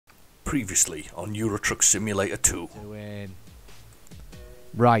Previously on Euro Truck Simulator 2.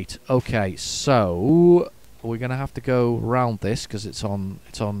 Right, okay, so we're gonna have to go round this because it's on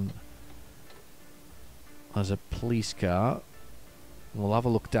there's a police car. We'll have a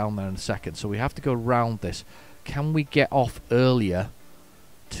look down there in a second. So we have to go round this. Can we get off earlier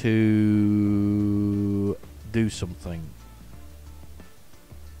to do something?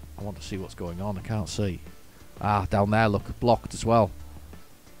 I want to see what's going on. I can't see. Ah, down there, look, blocked as well.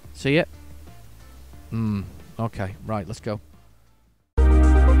 See it? Okay, right, let's go.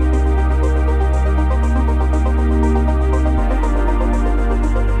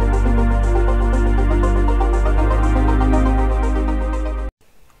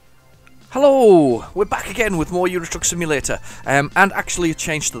 Hello! We're back again with more Euro Truck Simulator. And actually a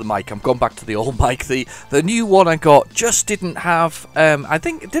change to the mic. I'm going back to the old mic. The new one I got just didn't have I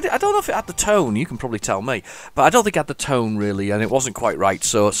think I don't know if it had the tone, you can probably tell me. But I don't think it had the tone really, and it wasn't quite right,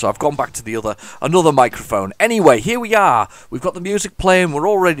 so I've gone back to another microphone. Anyway, here we are. We've got the music playing, we're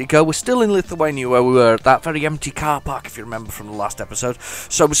all ready to go. We're still in Lithuania where we were at that very empty car park, if you remember from the last episode.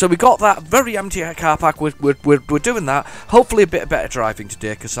 So we got that very empty car park, we're doing that. Hopefully a bit of better driving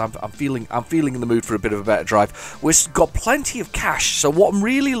today, because I'm feeling in the mood for a bit of a better drive. We've got plenty of cash, so what I'm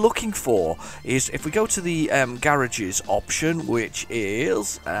really looking for is if we go to the garages option, which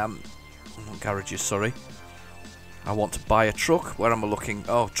is not garages, sorry. I want to buy a truck. Where am I looking?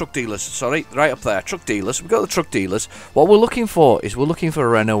 Oh, truck dealers, sorry, right up there, truck dealers. We've got the truck dealers. What we're looking for is we're looking for a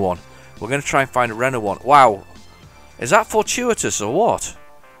Renault one. We're going to try and find a Renault one. Wow, is that fortuitous or what?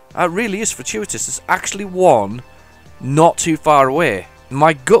 That really is fortuitous. There's actually one not too far away.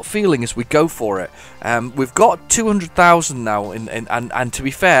 My gut feeling is we go for it. We've got 200,000 now, and to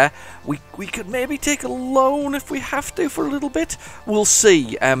be fair, we could maybe take a loan if we have to for a little bit. We'll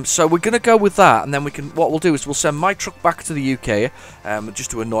see. So we're going to go with that, and then what we'll do is we'll send my truck back to the UK,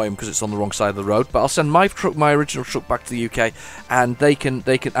 just to annoy him because it's on the wrong side of the road. But I'll send my original truck back to the UK, and they can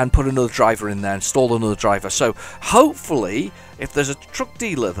put another driver in there, install another driver. So hopefully, if there's a truck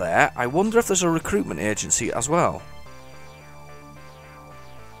dealer there, I wonder if there's a recruitment agency as well.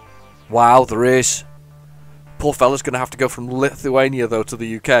 Wow, there is. Poor fella's going to have to go from Lithuania, though, to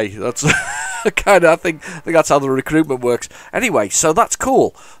the UK. That's kind of, I think that's how the recruitment works. Anyway, so that's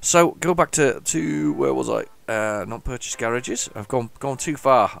cool. So, go back to where was I? Not purchase garages. I've gone too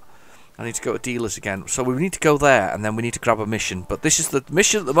far. I need to go to dealers again. So, we need to go there, and then we need to grab a mission. But this is the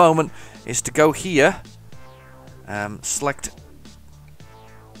mission at the moment, is to go here. Select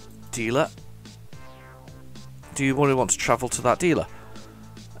dealer. Do you want to travel to that dealer?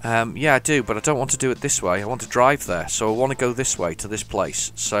 Yeah, I do, but I don't want to do it this way. I want to drive there, so I want to go this way to this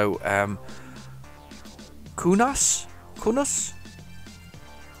place. So, Kunas?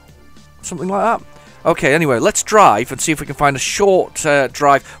 Something like that? Okay, anyway, let's drive and see if we can find a short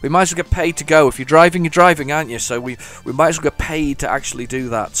drive. We might as well get paid to go. If you're driving, aren't you? So we might as well get paid to actually do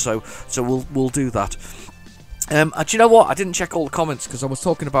that. So we'll do that. Do you know what? I didn't check all the comments because I was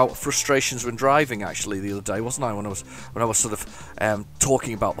talking about frustrations when driving actually the other day, wasn't I? When I was sort of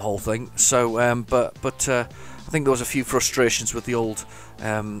talking about the whole thing. So, but I think there was a few frustrations with the old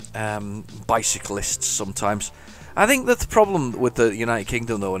bicyclists sometimes. I think that the problem with the United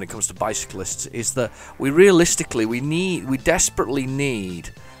Kingdom, though, when it comes to bicyclists, is that we desperately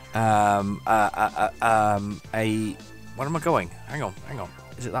need a. Where am I going? Hang on.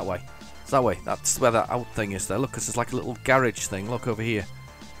 Is it that way? That way, that's where that out thing is there. Look, because there's like a little garage thing. Look over here.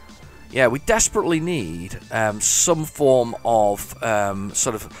 Yeah, we desperately need some form of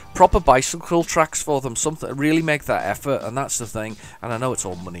sort of proper bicycle tracks for them. Something really make that effort, and that's the thing. And I know it's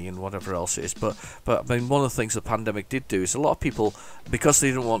all money and whatever else it is, but I mean, one of the things the pandemic did do is a lot of people, because they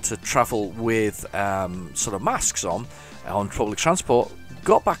didn't want to travel with sort of masks on public transport,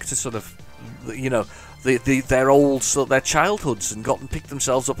 got back to sort of, you know, their childhoods and picked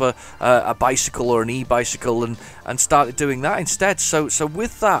themselves up a bicycle or an e-bicycle and started doing that instead. So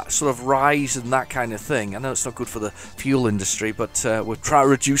with that sort of rise and that kind of thing, I know it's not good for the fuel industry, but we're trying to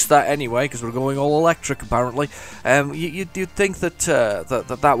reduce that anyway because we're going all electric apparently. You'd think that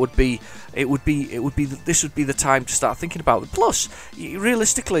this would be the time to start thinking about it. Plus,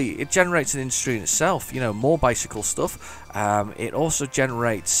 realistically, it generates an industry in itself. You know, more bicycle stuff. It also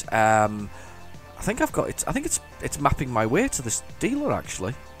generates. I think it's mapping my way to this dealer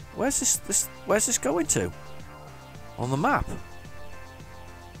actually. Where's this going to? On the map.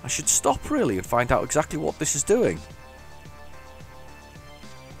 I should stop really and find out exactly what this is doing.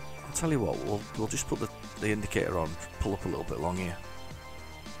 I'll tell you what, we'll just put the indicator on, pull up a little bit along here.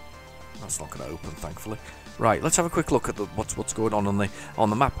 That's not going to open, thankfully. Right, let's have a quick look at what's going on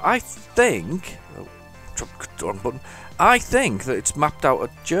the map. I think. Oh, wrong button. I think that it's mapped out a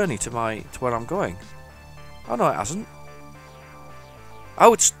journey to where I'm going. Oh no, it hasn't.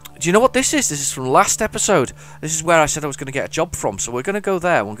 Oh, it's. Do you know what this is? This is from last episode. This is where I said I was going to get a job from. So we're going to go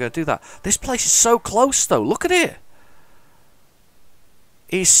there. We're going to do that. This place is so close, though. Look at it.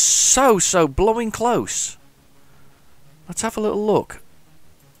 It's so blowing close. Let's have a little look.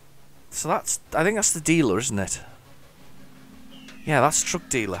 So I think that's the dealer, isn't it? Yeah, that's the truck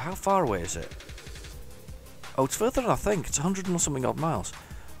dealer. How far away is it? Oh, it's further than I think. It's 100 and something odd miles.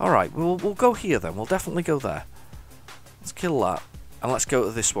 Alright, we'll go here then. We'll definitely go there. Let's kill that. And let's go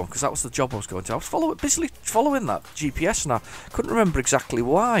to this one, because that was the job I was going to. I was busily following that GPS, and I couldn't remember exactly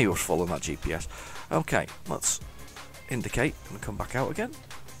why I was following that GPS. Okay, let's indicate and come back out again.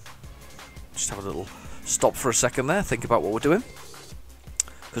 Just have a little stop for a second there, think about what we're doing.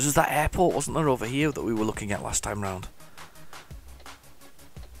 Because there's that airport, wasn't there, over here that we were looking at last time round.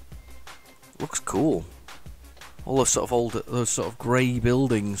 Looks cool. All those sort of those sort of grey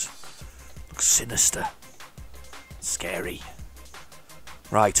buildings. Looks sinister. Scary.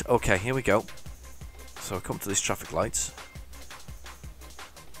 Right, okay, here we go. So I come to these traffic lights.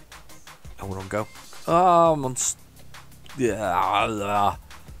 And we're on go. Oh, I'm on... Yeah.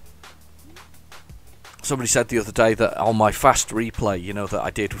 Somebody said the other day that on my fast replay, you know, that I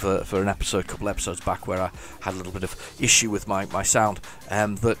did for an episode, a couple episodes back, where I had a little bit of issue with my sound,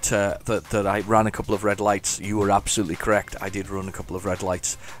 that I ran a couple of red lights. You were absolutely correct. I did run a couple of red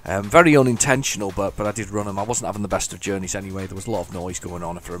lights. Very unintentional, but I did run them. I wasn't having the best of journeys anyway. There was a lot of noise going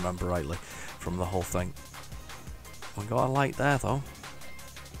on, if I remember rightly, from the whole thing. We got a light there, though.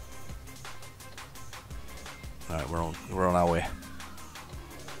 Alright, we're on our way.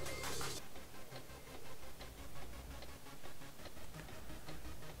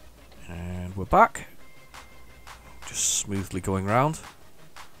 And we're back. Just smoothly going round.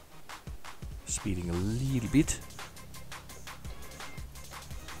 Speeding a little bit.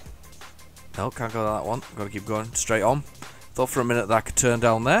 No, can't go that one. Got to keep going straight on. Thought for a minute that I could turn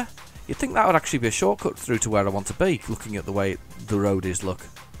down there. You'd think that would actually be a shortcut through to where I want to be, looking at the way the road is, look.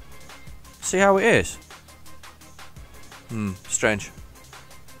 See how it is? Strange.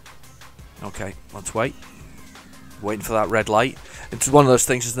 Okay, let's wait. Waiting for that red light. It's one of those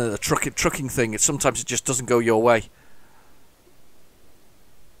things, isn't it? The trucking thing. Sometimes it just doesn't go your way.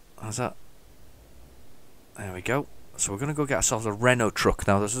 How's that? There we go. So we're going to go get ourselves a Renault truck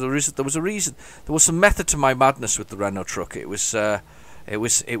now. There was some method to my madness with the Renault truck. It was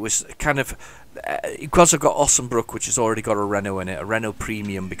kind of because I've got Ossenbrook, which has already got a Renault in it, a Renault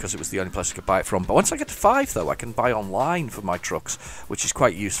Premium, because it was the only place I could buy it from. But once I get to 5, though, I can buy online for my trucks, which is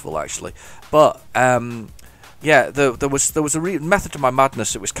quite useful actually. But yeah, there was a method to my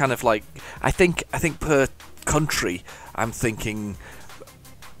madness. It was kind of like I think per country, I'm thinking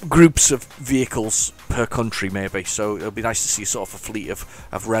groups of vehicles per country maybe. So it'll be nice to see sort of a fleet of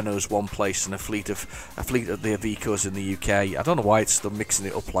Renaults one place and a fleet of the Avicos in the UK. I don't know why it's still mixing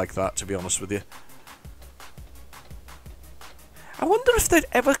it up like that, to be honest with you. I wonder if they'd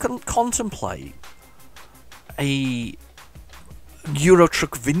ever contemplate a Euro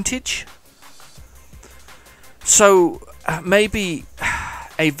Truck Vintage. So maybe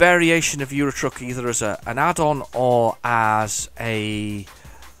a variation of Euro Truck, either as an add-on or as a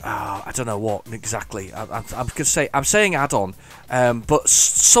I don't know what exactly. I'm saying add-on, but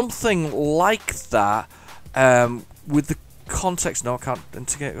something like that with the context. No, I can't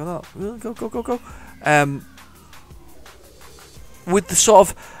integrate with that. Go. With the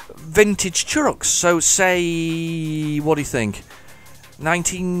sort of vintage trucks. So say, what do you think?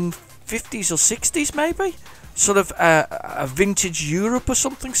 1950s or 60s maybe? Sort of a vintage Europe or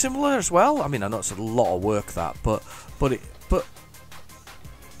something similar as well. I mean, I know it's a lot of work that, but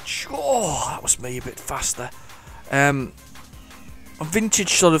oh, that was me a bit faster. A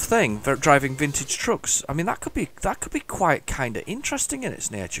vintage sort of thing, driving vintage trucks. I mean, that could be quite kind of interesting in its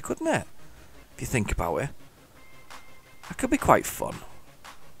nature, couldn't it? If you think about it, that could be quite fun.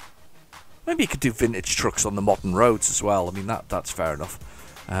 Maybe you could do vintage trucks on the modern roads as well. I mean, that's fair enough.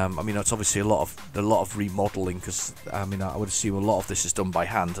 I mean, it's obviously a lot of remodeling, because I mean, I would assume a lot of this is done by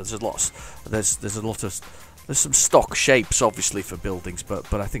hand. There's some stock shapes obviously for buildings,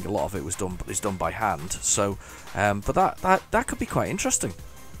 but I think a lot of it is done by hand. So, but that could be quite interesting.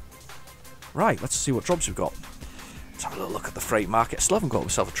 Right, let's see what jobs we've got. Let's have a little look at the freight market. I still haven't got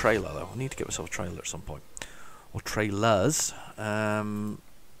myself a trailer though. I need to get myself a trailer at some point, or trailers.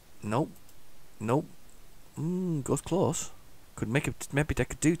 Nope. Goes close. Could make it. Maybe they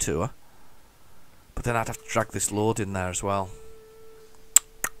could do two, but then I'd have to drag this load in there as well.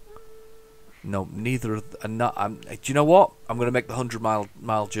 No, neither. Do you know what? I'm going to make the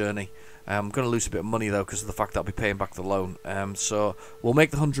 100-mile journey. I'm going to lose a bit of money though because of the fact that I'll be paying back the loan. So we'll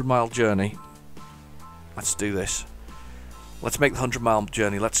make the 100-mile journey. Let's do this. Let's make the 100-mile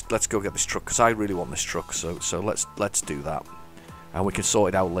journey. Let's go get this truck because I really want this truck. So let's do that, and we can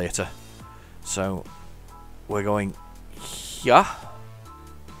sort it out later. So we're going here.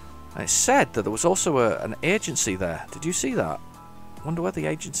 And it said that there was also an agency there. Did you see that? Wonder where the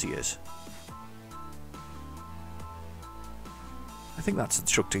agency is. I think that's the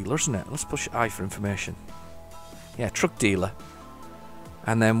truck dealer, isn't it? Let's push I for information. Yeah, truck dealer.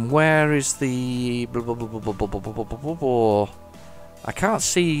 And then where is the... I can't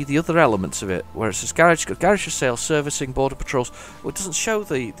see the other elements of it. Where it says garage for sale, servicing, border patrols. Well, it doesn't show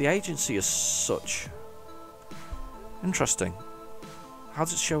the agency as such. Interesting. How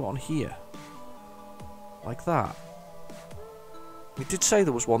does it show it on here? Like that. It did say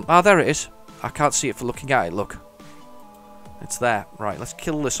there was one. Ah, there it is. I can't see it for looking at it, look. It's there. Right, let's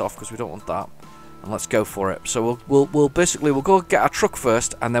kill this off because we don't want that. And let's go for it. So we'll basically go get our truck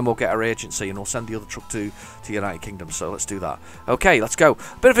first, and then we'll get our agency, and we'll send the other truck to United Kingdom. So let's do that. Okay, let's go.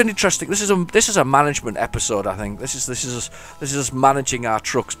 Bit of an interesting. This is a management episode. I think this is us managing our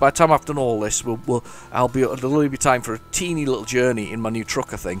trucks. By the time I've done all this, it'll only be time for a teeny little journey in my new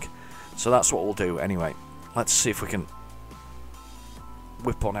truck, I think. So that's what we'll do. Anyway, let's see if we can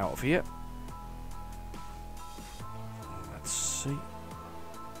whip on out of here. Let's see.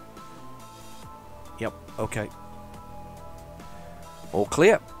 Yep, okay. All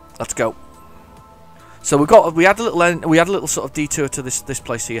clear. Let's go. So we had a little sort of detour to this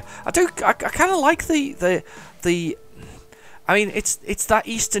place here. I kind of like the I mean, it's that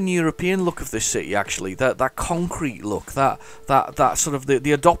Eastern European look of this city, actually. That concrete look, that sort of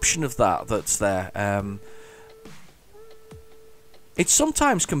the adoption of that's there. It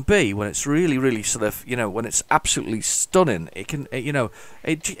sometimes can be, when it's really, really sort of, you know, when it's absolutely stunning. It can, you know,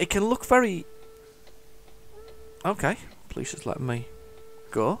 it can look very. Okay, police is letting me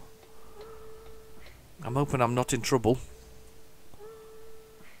go. I'm hoping I'm not in trouble.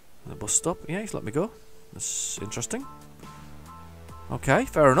 The bus stop. Yeah, he's let me go. That's interesting. Okay,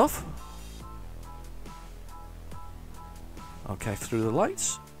 fair enough. Okay, through the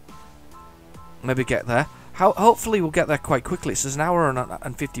lights. Maybe get there. Hopefully we'll get there quite quickly. It says an hour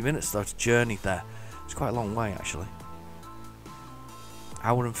and 50 minutes though to journey there. It's quite a long way actually.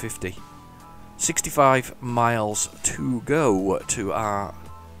 Hour and 50. 65 miles to go to our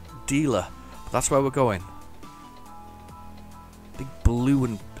dealer. But that's where we're going. Big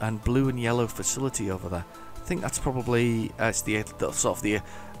blue and yellow facility over there. I think that's probably it's the sort of the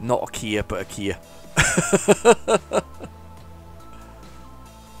not a Kia but a Kia.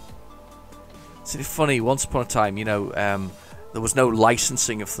 It's funny. Once upon a time, you know, there was no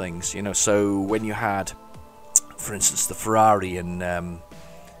licensing of things. You know, so when you had, for instance, the Ferrari and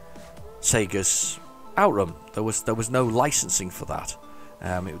Sega's Outrun, there was no licensing for that.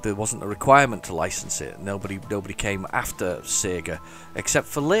 There wasn't a requirement to license it. Nobody came after Sega except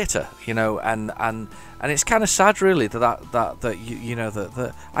for later, you know, and it's kind of sad really that you know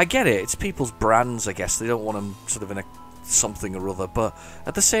that I get it. It's people's brands, I guess. They don't want them sort of in a something or other, but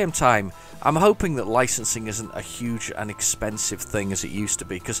at the same time, I'm hoping that licensing isn't a huge and expensive thing as it used to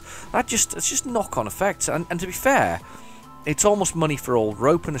be, because it's just knock-on effects. And to be fair, it's almost money for old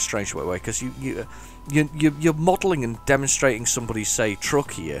rope in a strange way, because you're modelling and demonstrating somebody's, say,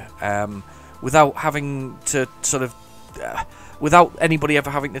 truck here, without having to sort of, without anybody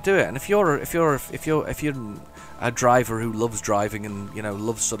ever having to do it. And if you're a driver who loves driving and, you know,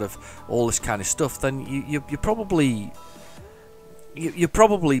 loves sort of all this kind of stuff, then you're probably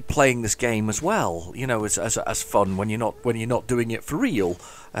playing this game as well, you know, as fun when you're not doing it for real.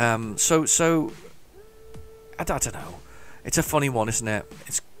 So I don't know. It's a funny one, isn't it?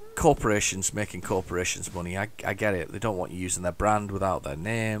 It's corporations making corporations money. I get it. They don't want you using their brand without their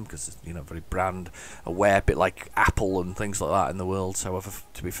name, because it's, you know, very brand aware, a bit like Apple and things like that in the world. However,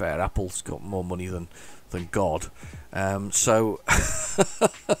 to be fair, Apple's got more money than God. So,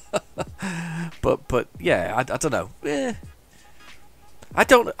 but yeah, I don't know.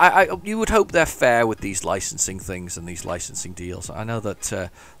 You would hope they're fair with these licensing things and these licensing deals. I know that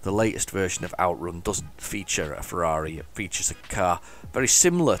the latest version of Outrun doesn't feature a Ferrari. It features a car very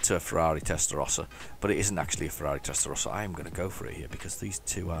similar to a Ferrari Testarossa, but it isn't actually a Ferrari Testarossa. I am going to go for it here because these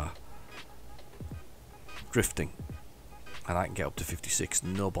two are drifting, and I can get up to 56,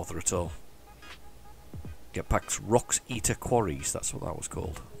 no bother at all. Get past Rock Eater Quarries. That's what that was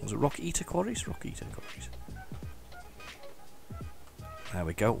called. Was it Rock Eater Quarries? Rock Eater Quarries. There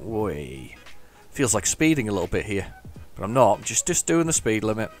we go. Way. Feels like speeding a little bit here, but I'm not. I'm just doing the speed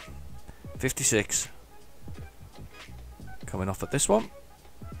limit. 56. Coming off at this one.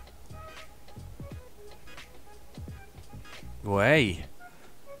 Way.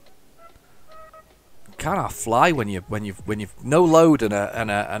 Can't fly when you've no load and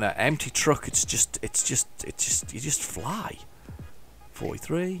a empty truck. It's just you just fly.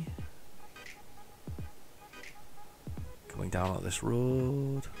 43. Coming down at this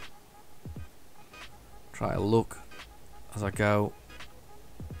road. Try to look as I go.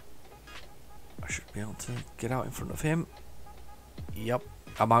 I should be able to get out in front of him. Yep,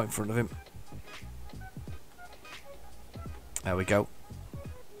 I'm out in front of him. There we go.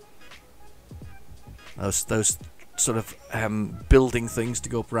 Those sort of building things to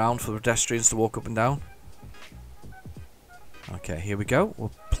go up around for pedestrians to walk up and down. Okay, here we go. We're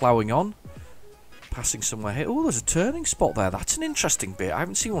ploughing on. Passing somewhere here. Oh, there's a turning spot there. That's an interesting bit. I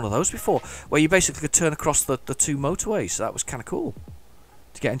haven't seen one of those before. Where you basically could turn across the two motorways. So that was kind of cool.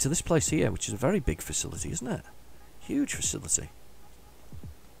 To get into this place here, which is a very big facility, isn't it? Huge facility.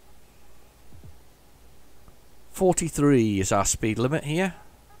 43 is our speed limit here.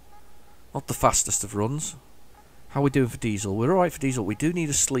 Not the fastest of runs. How are we doing for diesel? We're alright for diesel. We do need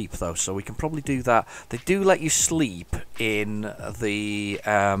a sleep though, so we can probably do that. They do let you sleep in the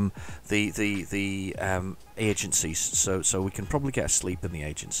agencies, so we can probably get a sleep in the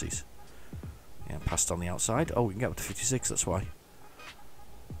agencies. Yeah, passed on the outside. Oh, we can get up to 56. That's why.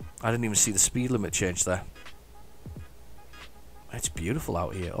 I didn't even see the speed limit change there. It's beautiful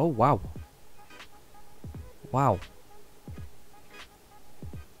out here. Oh wow. Wow.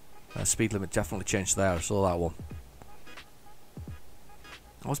 Speed limit definitely changed there. I saw that one.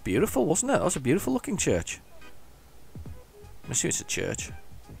 That was beautiful, wasn't it? That was a beautiful looking church. I'm assuming it's a church.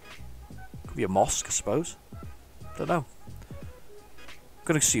 Could be a mosque, I suppose. Don't know. I'm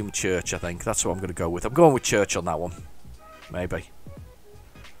going to assume church, I think. That's what I'm going to go with. I'm going with church on that one. Maybe.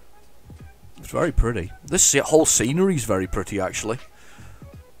 It's very pretty. This whole scenery is very pretty, actually.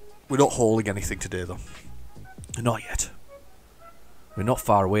 We're not hauling anything today, though. Not yet. We're not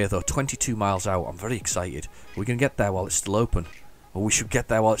far away, though. 22 miles out. I'm very excited. We're going to get there while it's still open. Or we should get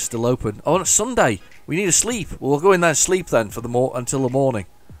there while it's still open. Oh, and it's Sunday. We need to sleep. Well, we'll go in there and sleep then for until the morning.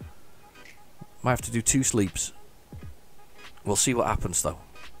 Might have to do 2 sleeps. We'll see what happens, though.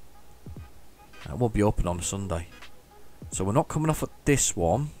 It won't be open on a Sunday. So we're not coming off at this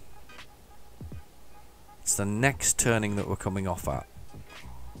one. It's the next turning that we're coming off at.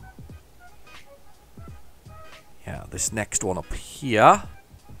 Yeah, this next one up here.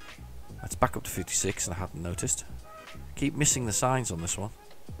 Let's back up to 56, and I hadn't noticed. Keep missing the signs on this one.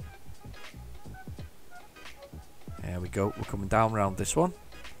 There we go. We're coming down around this one.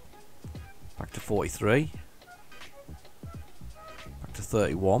 Back to 43. Back to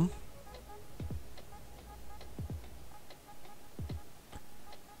 31.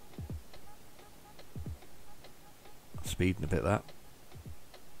 Speeding a bit there.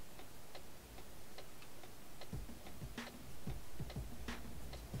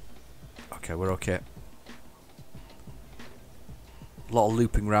 Okay, we're okay. A lot of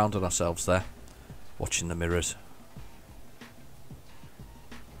looping round on ourselves there. Watching the mirrors.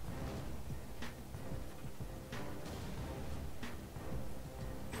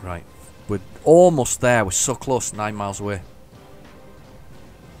 Right. We're almost there. We're so close. 9 miles away.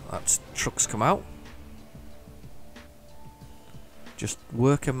 That's trucks come out. Just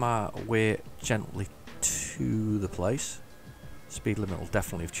working my way gently to the place. Speed limit will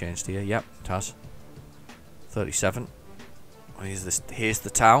definitely have changed here. Yep, it has. 37. Here's the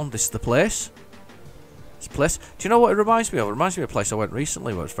town. This is the place. This place. Do you know what it reminds me of? It reminds me of a place I went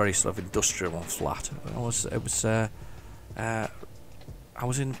recently where it's very sort of industrial and flat. I was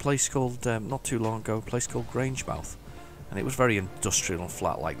in a place called not too long ago, a place called Grangemouth, and it was very industrial and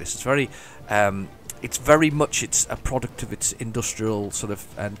flat like this. It's very much a product of its industrial sort of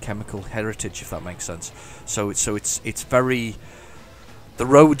and chemical heritage, if that makes sense. So it's very. The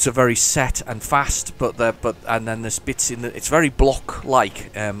roads are very set and fast, and then there's bits in it's very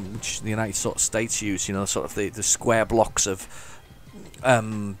block-like, which the United States use. You know, sort of the square blocks of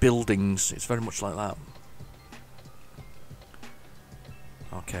buildings. It's very much like that.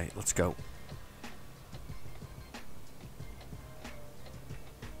 Okay, let's go.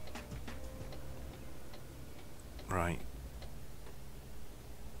 Right.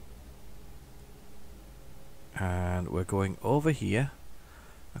 And we're going over here.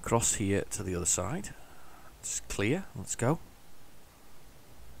 Across here to the other side. It's clear. Let's go.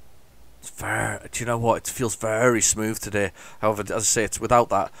 It's very. Do you know what? It feels very smooth today. However, as I say, it's without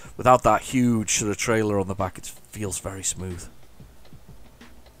that huge sort of trailer on the back. It feels very smooth.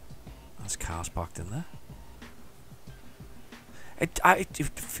 There's cars parked in there.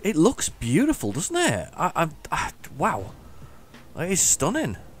 It looks beautiful, doesn't it? Wow, it is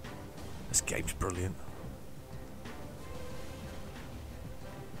stunning. This game's brilliant.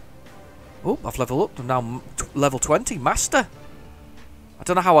 Oh, I've leveled up. I'm now level 20, Master. I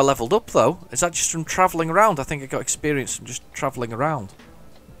don't know how I leveled up, though. Is that just from travelling around? I think I got experience from just travelling around.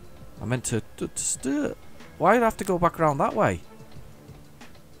 I meant to why did I have to go back around that way?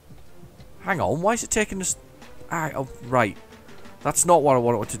 Hang on, why is it taking us... oh, right. That's not what I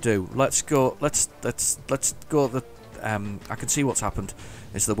wanted to do. Let's go... Let's go... I can see what's happened.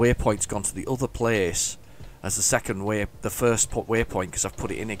 Is the waypoint's gone to the other place as the second way... The first waypoint, because I've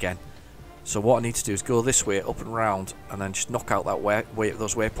put it in again. So what I need to do is go this way, up and round, and then just knock out that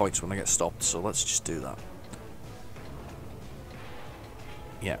those waypoints when I get stopped. So let's just do that.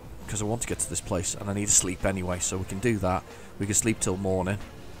 Yeah, because I want to get to this place, and I need to sleep anyway, so we can do that. We can sleep till morning.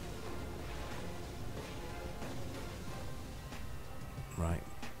 Right.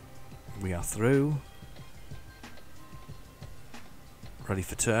 We are through. Ready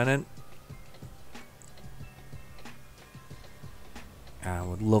for turning. And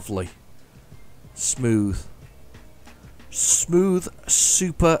we're lovely. Smooth. Smooth,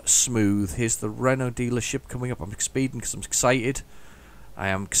 super smooth. Here's the Renault dealership coming up. I'm speeding because I'm excited. I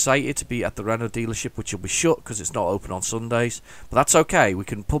am excited to be at the Renault dealership, which will be shut because it's not open on Sundays. But that's okay. We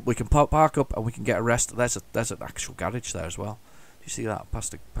can park up and we can get a rest. There's an actual garage there as well. Do you see that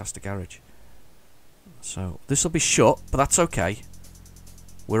past the garage? So this will be shut, but that's okay.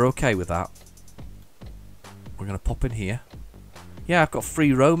 We're okay with that. We're gonna pop in here. Yeah, I've got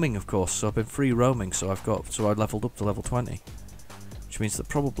free roaming, of course. So I've been free roaming. So I leveled up to level 20, which means that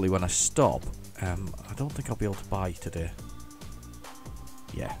probably when I stop, I don't think I'll be able to buy today.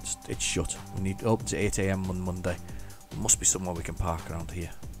 Yeah, it's shut. We need open to 8 AM on Monday. There must be somewhere we can park around here.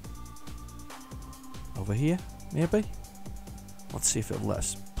 Over here, maybe? Let's see if it'll let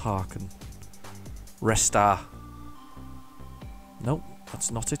us park and rest our... Nope,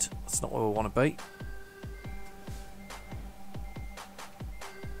 that's not it. That's not where we want to be.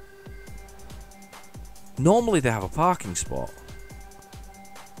 Normally they have a parking spot.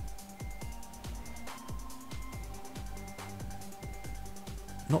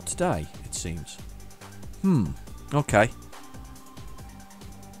 Not today, it seems. Okay.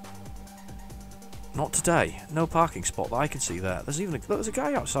 Not today. No parking spot that I can see there. There's a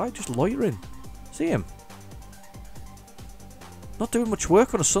guy outside just loitering. See him? Not doing much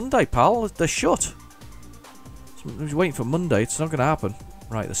work on a Sunday, pal. They're shut. I was waiting for Monday. It's not going to happen.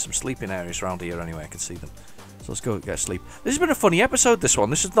 Right, there's some sleeping areas around here anyway. I can see them. So let's go get sleep. This has been a funny episode. This one.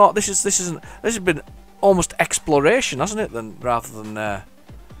 This has been almost exploration, hasn't it? Rather than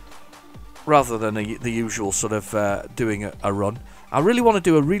the usual sort of doing a run. I really want to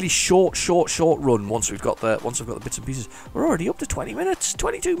do a really short run once I've got the bits and pieces. We're already up to 20 minutes,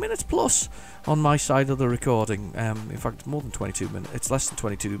 22 minutes plus on my side of the recording. In fact, more than 22 minutes. It's less than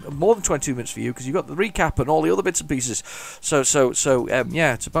 22. More than 22 minutes for you because you got the recap and all the other bits and pieces. So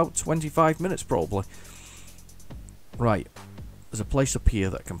yeah, it's about 25 minutes probably. Right. There's a place up here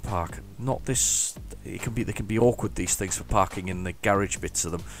that can park. Not this. They can be awkward, these things, for parking in the garage bits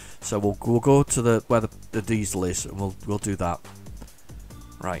of them. So we'll go to where the diesel is, and we'll do that.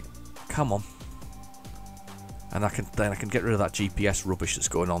 Right, come on. And then I can get rid of that GPS rubbish that's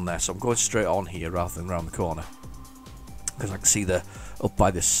going on there. So I'm going straight on here rather than around the corner, because I can see up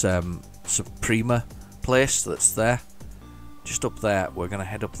by this Suprema place that's there. Just up there. We're gonna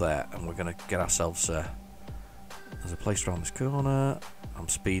head up there, and we're gonna get ourselves. There's a place around this corner. I'm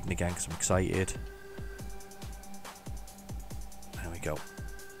speeding again because I'm excited. There we go.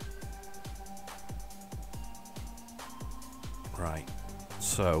 Right.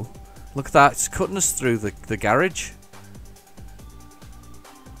 So, look at that. It's cutting us through the garage.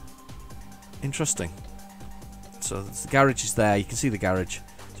 Interesting. So, the garage is there. You can see the garage.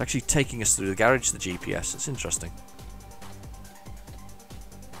 It's actually taking us through the garage, the GPS. It's interesting.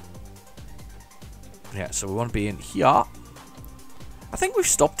 Yeah, so we want to be in here. I think we've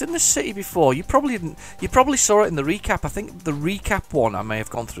stopped in this city before. You probably didn't. You probably saw it in the recap. I think the recap one, I may have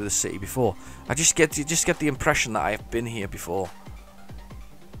gone through the city before. You just get the impression that I have been here before,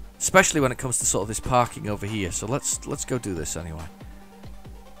 especially when it comes to sort of this parking over here. So let's go do this anyway.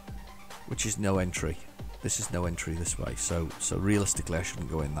 Which is no entry. This is no entry this way. So realistically, I shouldn't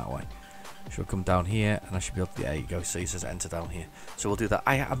go in that way. Should come down here, and I should be able to. There you go. See, it says enter down here. So we'll do that.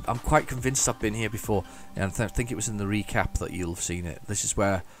 I'm quite convinced I've been here before, and I think it was in the recap that you'll have seen it. This is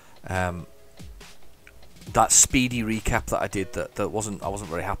where that speedy recap that I did that I wasn't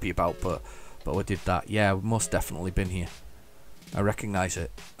very happy about, but we did that. Yeah, we've most definitely been here. I recognise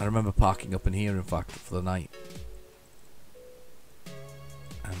it. I remember parking up in here, in fact, for the night.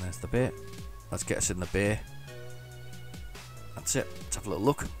 And there's the bay. Let's get us in the bay. That's it. Let's have a little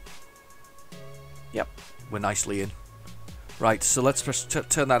look. Yep, we're nicely in. Right, so let's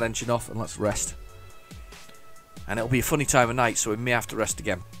turn that engine off and let's rest. And it'll be a funny time of night, so we may have to rest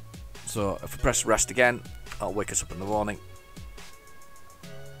again. So if we press rest again, it'll wake us up in the morning.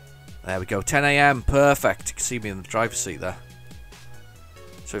 There we go, 10 AM, perfect. You can see me in the driver's seat there.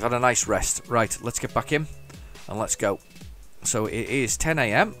 So we've had a nice rest. Right, let's get back in and let's go. So it is 10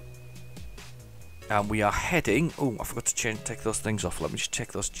 AM. And we are heading... Oh, I forgot to take those things off. Let me just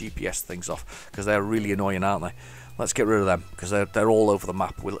take those GPS things off, because they're really annoying, aren't they? Let's get rid of them, because they're all over the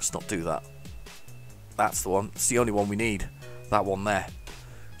map. Well, let's not do that. That's the one. It's the only one we need. That one there.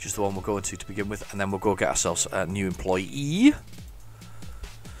 Which is the one we're going to begin with. And then we'll go get ourselves a new employee.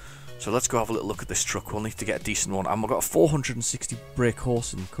 So let's go have a little look at this truck. We'll need to get a decent one. And we've got a 460 brake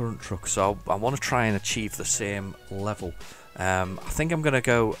horse in the current truck. So I want to try and achieve the same level. I think I'm going to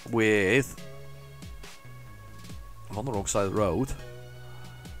go with... I'm on the wrong side of the road.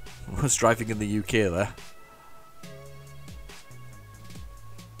 I was driving in the UK there.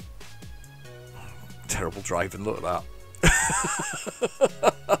 Terrible driving, look at that.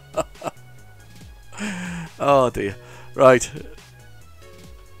 Oh dear. Right.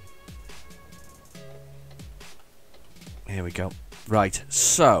 Here we go. Right,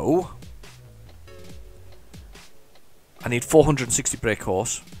 so I need 460 brake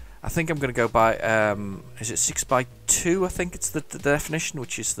horse. I think I'm going to go by, is it 6x2? I think it's the definition,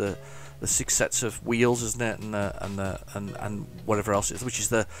 which is the 6 sets of wheels, isn't it? And whatever else it is, which is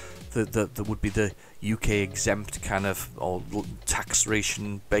the would be the UK exempt kind of or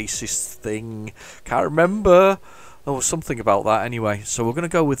taxation basis thing. Can't remember. There was something about that anyway. So we're going to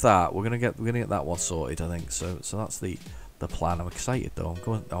go with that. We're going to get that one sorted, I think. So that's the plan. I'm excited though.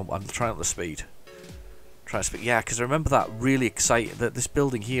 I'm trying out the speed. Yeah, because I remember that really exciting. That this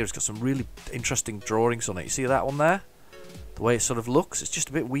building here has got some really interesting drawings on it. You see that one there? The way it sort of looks, it's just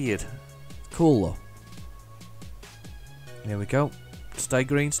a bit weird. Cool though. Here we go. Stay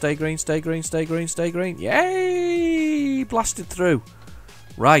green, stay green, stay green, stay green, stay green. Yay! Blasted through.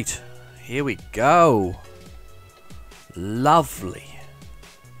 Right, here we go. Lovely.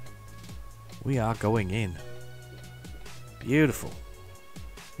 We are going in. Beautiful.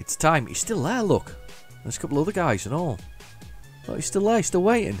 It's time. He's still there, look. There's a couple other guys and all. Oh, he's still there, he's still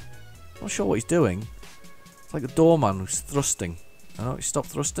waiting. Not sure what he's doing. It's like the doorman who's thrusting. Oh, he stopped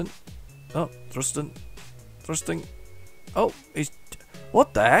thrusting. Oh, thrusting. Thrusting. Oh, he's...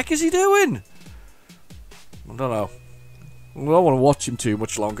 What the heck is he doing? I don't know. I don't want to watch him too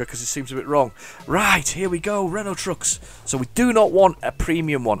much longer because it seems a bit wrong. Right, here we go, Renault trucks. So we do not want a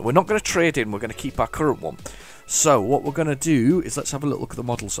premium one. We're not going to trade in, we're going to keep our current one. So what we're going to do is let's have a little look at the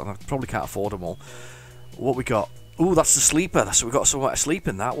models. And I probably can't afford them all. What we got? Oh, that's the sleeper. So we've got somewhere to sleep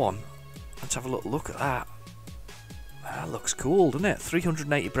in that one. Let's have a little look at that. That looks cool, doesn't it?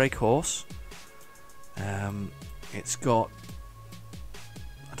 380 brake horse. It's got...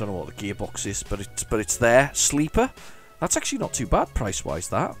 I don't know what the gearbox is, but it's there. Sleeper. That's actually not too bad price-wise,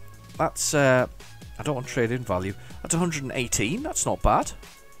 that. That's... I don't want trade-in value. That's 118. That's not bad.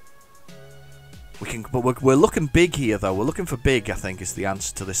 But we're looking big here, though. We're looking for big, I think, is the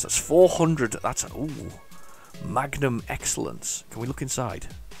answer to this. That's 400. That's... Ooh. Magnum Excellence. Can we look inside?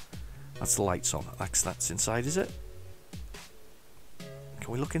 That's the lights on. That's inside, is it?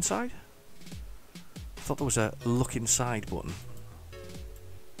 Can we look inside? I thought there was a look inside button.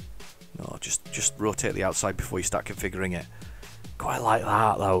 No, just rotate the outside before you start configuring it. Quite like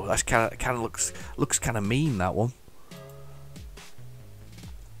that, though. That's kind of looks kind of mean, that one.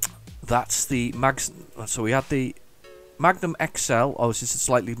 That's the so we had the Magnum XL. Oh, this is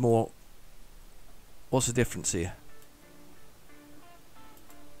slightly more. What's the difference here?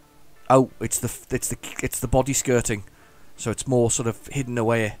 Oh, it's the body skirting, so it's more sort of hidden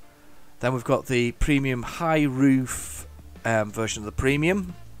away. Then we've got the premium high roof version of the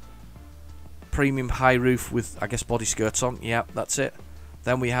premium high roof with, I guess, body skirts on. Yeah, that's it.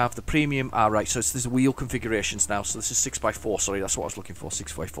 Then we have the premium. Right, so there's wheel configurations now. So this is 6x4. Sorry, that's what I was looking for.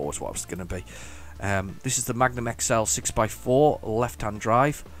 6x4 is what I was going to be. This is the Magnum XL 6x4 left-hand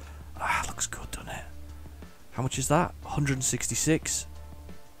drive. Looks good, doesn't it? How much is that? 166.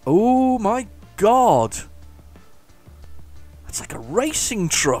 Oh my god! That's like a racing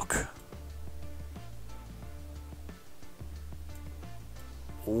truck.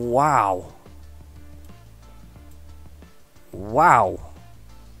 Wow. Wow.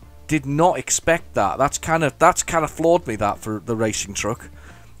 Did not expect that. That's kind of floored me, that, for the racing truck.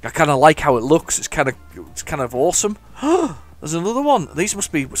 I kind of like how it looks. It's kind of awesome. There's another one. These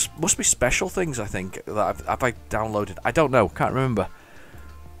must be special things, I think, that have I downloaded. I don't know. Can't remember.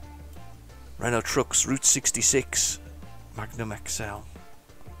 Renault Trucks Route 66 Magnum XL.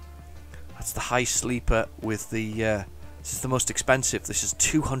 That's the high sleeper with the This is the most expensive. This is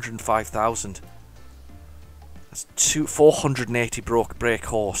 205,000. That's 480 brake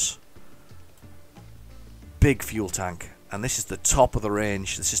horse. Big fuel tank. And this is the top of the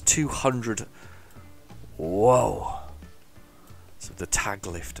range. This is 200. Whoa. So the tag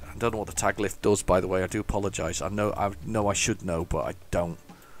lift. I don't know what the tag lift does, by the way. I do apologise. I know I should know, but I don't.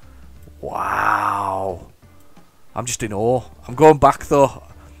 Wow. I'm just in awe. I'm going back though.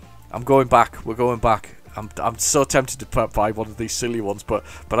 I'm going back. We're going back. I'm so tempted to buy one of these silly ones, but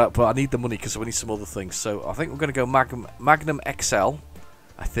I need the money because we need some other things. So I think we're going to go Magnum XL.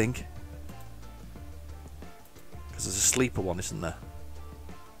 I think because there's a sleeper one, isn't there?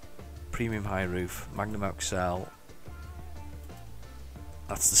 Premium high roof, Magnum XL.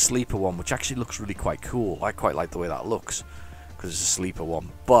 That's the sleeper one, which actually looks really quite cool. I quite like the way that looks because it's a sleeper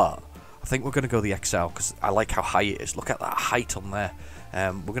one. But I think we're going to go the XL because I like how high it is. Look at that height on there.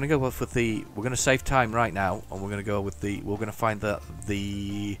 We're going to go with the. We're going to save time right now, and we're going to go with the. We're going to find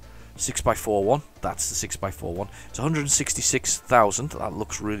the 6x4 one. That's the 6x4 one. It's 166,000. That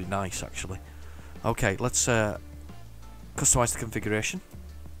looks really nice, actually. Okay, let's customize the configuration.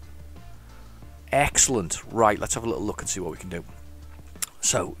 Excellent. Right, let's have a little look and see what we can do.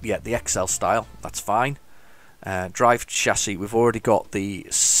 So yeah, the XL style. That's fine. Drive chassis. We've already got the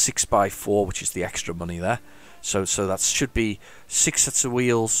 6x4, which is the extra money there. So that should be 6 sets of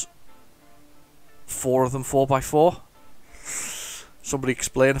wheels, 4 of them 4x4. Somebody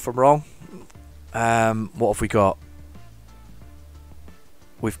explain if I'm wrong. What have we got?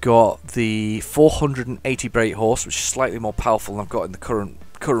 We've got the 480 brake horse, which is slightly more powerful than I've got in the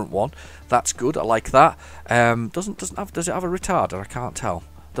current one. That's good. I like that. Does it have a retarder? I can't tell.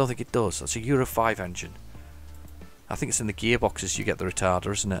 Don't think it does. That's a Euro 5 engine. I think it's in the gearboxes you get the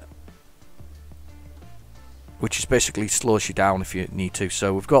retarder, isn't it? Which is basically slows you down if you need to.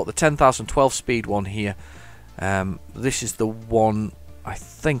 So we've got the 10,012 speed one here. This is the one I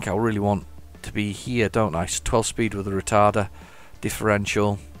think I really want to be here, don't I? 12 speed with a retarder,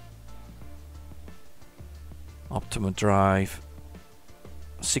 differential, Optima drive,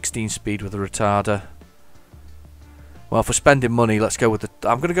 16 speed with a retarder. Well, for spending money, let's go with the.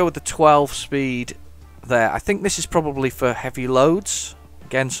 I'm going to go with the 12 speed there. I think this is probably for heavy loads.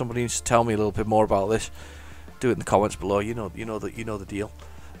 Again, somebody needs to tell me a little bit more about this. Do it in the comments below. You know the deal.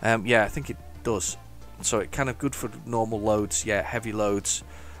 Yeah, I think it does. So it kind of good for normal loads. Yeah, heavy loads.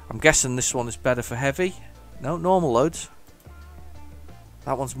 I'm guessing this one is better for heavy. No, normal loads.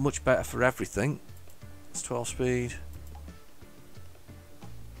 That one's much better for everything. It's 12 speed,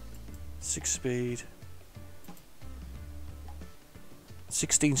 6 speed,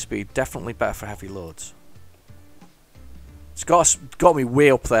 16 speed. Definitely better for heavy loads. It's got me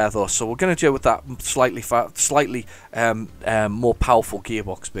way up there though, so we're going to do it with that slightly more powerful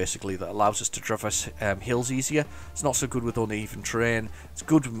gearbox, basically, that allows us to traverse hills easier. It's not so good with uneven terrain. It's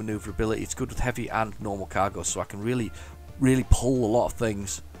good with manoeuvrability. It's good with heavy and normal cargo, so I can really pull a lot of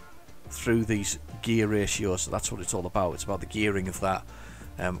things through these gear ratios. So that's what it's all about. It's about the gearing of that.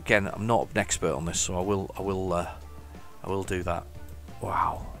 Again, I'm not an expert on this, so I will do that.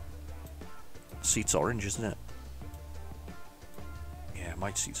 Wow, seat's orange, isn't it? Yeah,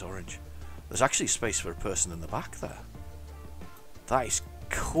 my seat's orange. There's actually space for a person in the back there. That is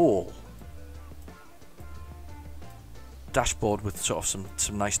cool. Dashboard with sort of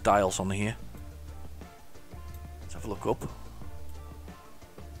some nice dials on here. Let's have a look up.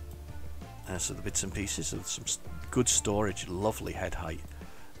 So the bits and pieces of some good storage. Lovely head height.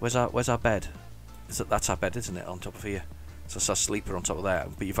 Where's our bed? That's our bed, isn't it? On top of here. So that's our sleeper on top of there.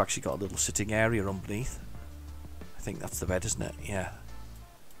 But you've actually got a little sitting area underneath. I think that's the bed, isn't it? Yeah.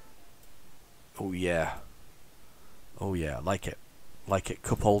 Oh yeah. Oh yeah, I like it. Like it.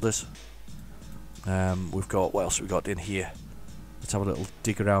 Cup holders. We've got, what else have we got in here? Let's have a little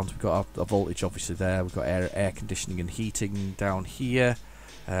dig around. We've got our voltage obviously there. We've got air conditioning and heating down here.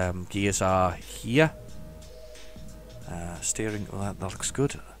 Gears are here. Steering, well, that looks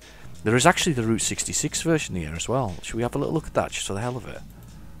good. There is actually the Route 66 version here as well. Should we have a little look at that just for the hell of it?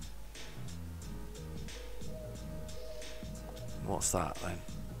 What's that then?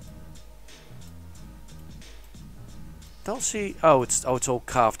 Don't see. Oh, it's all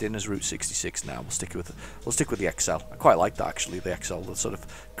carved in as Route 66 now. We'll stick with the XL. I quite like that actually. The XL, the sort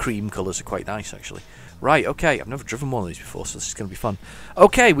of cream colours are quite nice actually. Right, okay. I've never driven one of these before, so this is going to be fun.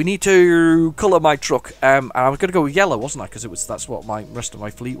 Okay, we need to colour my truck. And I was going to go with yellow, wasn't I? Because that's what my rest of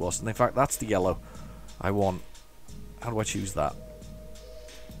my fleet was. And in fact, that's the yellow I want. How do I choose that?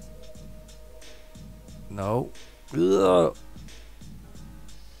 No. Ugh.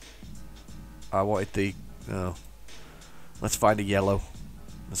 I wanted the. Oh. Let's find a yellow.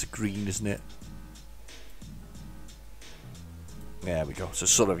 That's a green, isn't it? There we go. So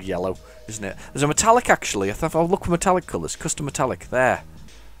it's sort of yellow, isn't it? There's a metallic actually. I thought I'll look for metallic colours. Custom metallic. There.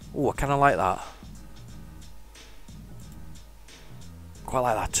 Oh, I kind of like that. Quite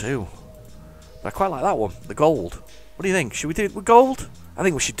like that too. But I quite like that one. The gold. What do you think? Should we do it with gold? I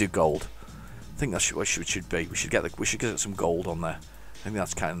think we should do gold. I think that's what it should be. We should get some gold on there. I think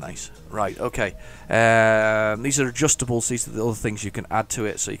that's kind of nice. Right, okay. These are adjustables. These are the other things you can add to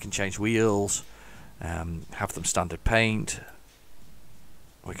it. So you can change wheels, have them standard paint.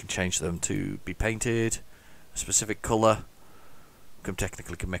 We can change them to be painted a specific colour. We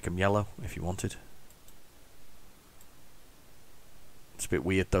technically can make them yellow if you wanted. It's a bit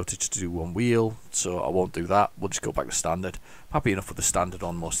weird though to just do one wheel, so I won't do that. We'll just go back to standard. I'm happy enough with the standard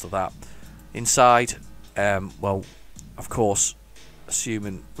on most of that. Inside, well, of course,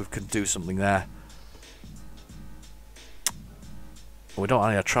 assuming we can do something there. We don't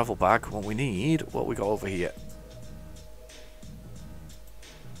need a travel bag. What we need, what we got over here.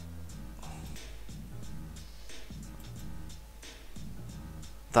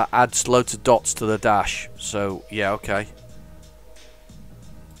 That adds loads of dots to the dash. So, yeah, okay.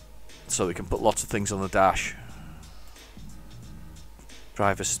 So we can put lots of things on the dash.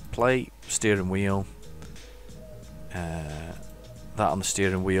 Driver's plate, steering wheel. That on the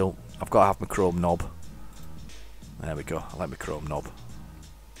steering wheel. I've got to have my chrome knob. There we go. I like my chrome knob.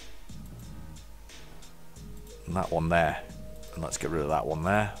 And that one there. And let's get rid of that one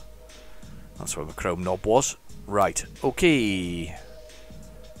there. That's where the chrome knob was. Right. Okay.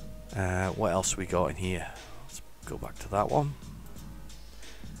 What else we got in here? Let's go back to that one.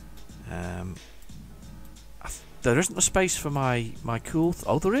 There isn't a space for my cool...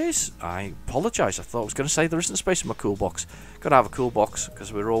 oh, there is. I apologise. I thought I was going to say there isn't a space in my cool box. Got to have a cool box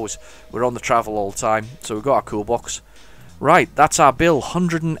because we're on the travel all the time. So we've got our cool box. Right, that's our bill.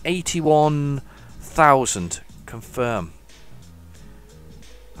 181,000. Confirm.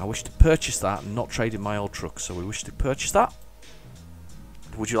 I wish to purchase that and not trade in my old truck. So we wish to purchase that.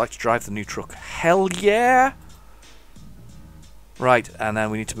 Would you like to drive the new truck? Hell yeah! Right, and then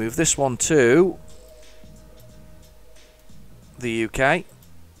we need to move this one to the UK,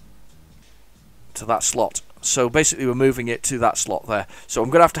 to that slot. So basically we're moving it to that slot there. So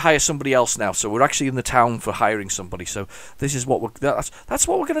I'm going to have to hire somebody else now. So we're actually in the town for hiring somebody. So this is what that's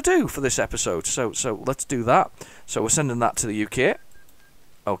what we're going to do for this episode. So let's do that. So we're sending that to the UK.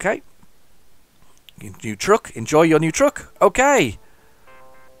 Okay. New truck. Enjoy your new truck. Okay.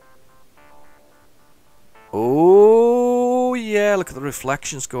 Oh yeah, look at the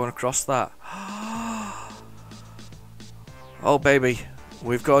reflections going across that. Oh baby,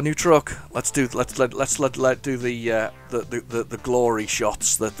 we've got a new truck. Let's do the glory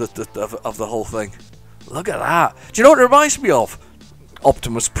shots of the whole thing. Look at that. Do you know what it reminds me of?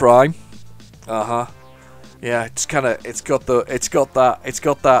 Optimus Prime. Yeah, it's got that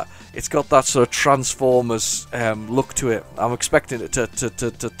sort of Transformers look to it. I'm expecting it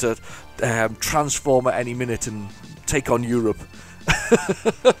to transform at any minute and take on Europe.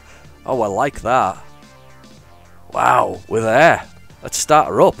 Oh, I like that. Wow, we're there. Let's start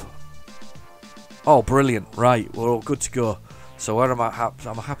her up. Oh, brilliant. Right, we're all good to go. So where am I?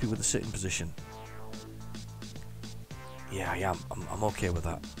 I'm happy with the sitting position. Yeah, I am. I'm okay with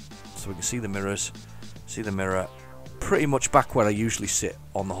that. So we can see the mirrors. See the mirror. Pretty much back where I usually sit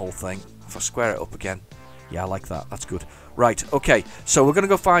on the whole thing. If I square it up again. Yeah, I like that. That's good. Right, okay. So we're going to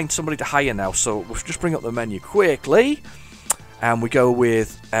go find somebody to hire now. So we'll just bring up the menu quickly. And we go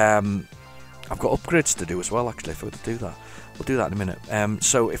with... I've got upgrades to do as well, actually, if we were to do that. We'll do that in a minute.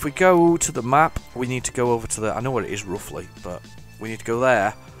 So if we go to the map, we need to go over to the... I know where it is roughly, but we need to go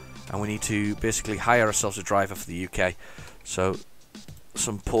there. And we need to basically hire ourselves a driver for the UK. So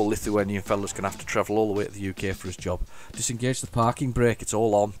some poor Lithuanian fella's going to have to travel all the way to the UK for his job. Disengage the parking brake. It's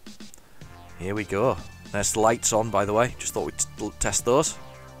all on. Here we go. There's the lights on, by the way. Just thought we'd test those.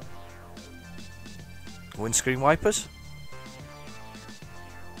 Windscreen wipers.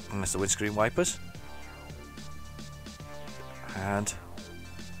 And there's the windscreen wipers. And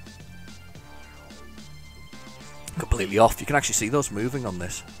completely off. You can actually see those moving on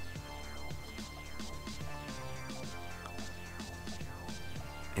this.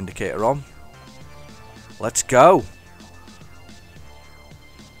 Indicator on. Let's go.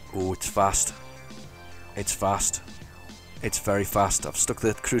 Oh, it's fast. It's fast. It's very fast. I've stuck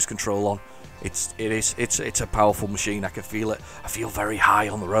the cruise control on. It's a powerful machine. I can feel it. I feel very high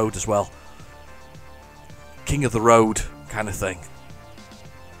on the road as well. King of the road kind of thing.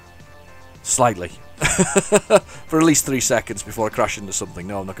 Slightly. For at least 3 seconds before I crash into something.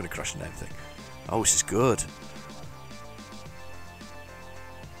 No, I'm not going to crash into anything. Oh, this is good.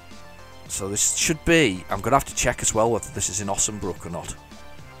 So this should be. I'm gonna have to check as well whether this is in Ossenbrook or not.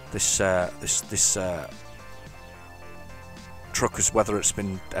 This truck is whether it's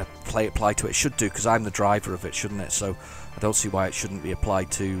been applied to it. It should do because I'm the driver of it, shouldn't it? So I don't see why it shouldn't be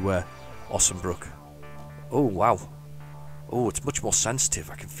applied to Ossenbrook. Oh wow. Oh, it's much more sensitive.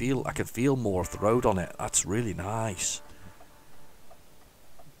 I can feel more of the road on it. That's really nice.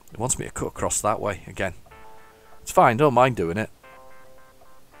 It wants me to cut across that way again. It's fine. Don't mind doing it.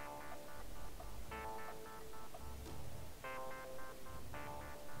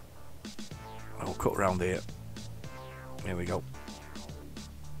 I'll cut around here. Here we go.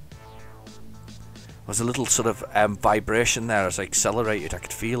 There's a little sort of vibration there as I accelerated. I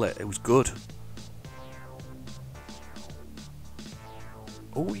could feel it. It was good.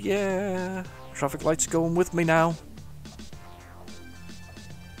 Oh yeah. Traffic lights going with me now.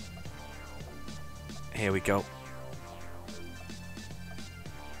 Here we go.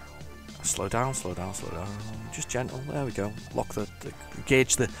 Slow down, slow down, slow down. Just gentle. There we go. Lock the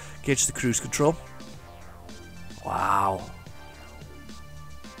gauge the cruise control. Wow.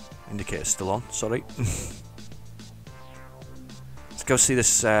 Indicator's still on. Sorry. Let's go see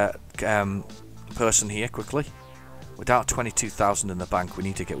this person here quickly. We're down at 22,000 in the bank. We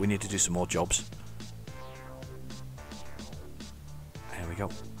need to do some more jobs. There we go.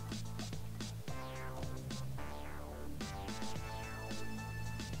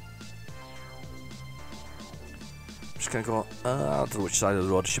 Just gonna go. I don't know which side of the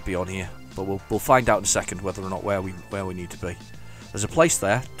road it should be on here, but we'll find out in a second whether or not where we need to be. There's a place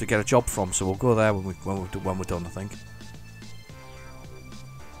there to get a job from, so we'll go there when we're done. I think.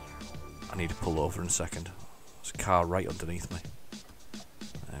 I need to pull over in a second. There's a car right underneath me.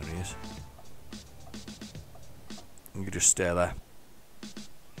 There he is. You can just stay there.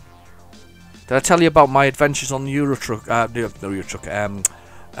 Did I tell you about my adventures on the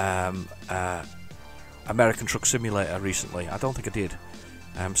American Truck Simulator recently? I don't think I did.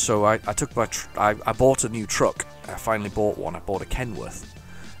 So I took my I bought a new truck. I finally bought one. I bought a Kenworth,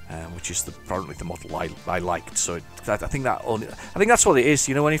 which is apparently the model I liked. So I think that's what it is.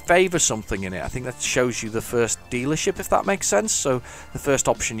 You know, when you favour something in it, I think that shows you the first dealership, if that makes sense. So the first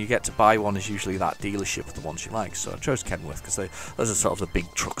option you get to buy one is usually that dealership of the ones you like. So I chose Kenworth because those are sort of the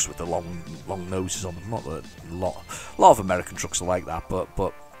big trucks with the long noses on them. Not that a lot of American trucks are like that,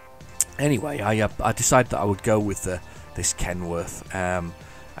 but anyway, I decided that I would go with this Kenworth.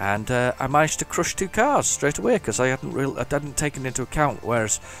 And I managed to crush 2 cars straight away because I hadn't taken into account.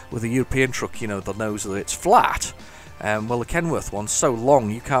 Whereas with a European truck, you know, they'll know that it's flat. Well, the Kenworth one's so long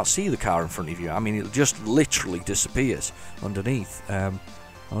you can't see the car in front of you. I mean, it just literally disappears underneath. Oh,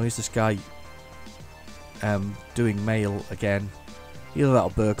 here's this guy doing mail again. Either that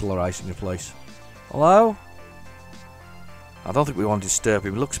or burglarising the place. Hello? I don't think we want to disturb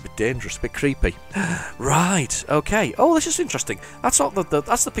him. He looks a bit dangerous, a bit creepy. Right, okay. Oh, this is interesting. That's not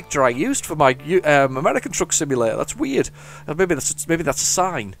that's the picture I used for my American Truck Simulator. That's weird. Maybe that's a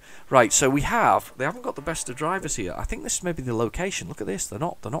sign. Right, so they haven't got the best of drivers here. I think this is maybe the location. Look at this. They're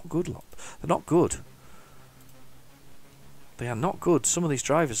not good. They're not good. They are not good. Some of these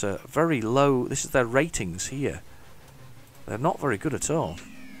drivers are very low. This is their ratings here. They're not very good at all.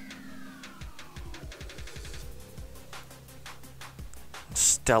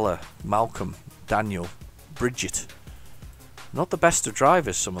 Stella, Malcolm, Daniel, Bridget. Not the best of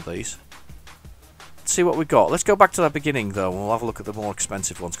drivers, some of these. Let's see what we got. Let's go back to the beginning, though, and we'll have a look at the more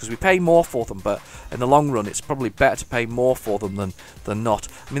expensive ones, because we pay more for them, but in the long run, it's probably better to pay more for them than not.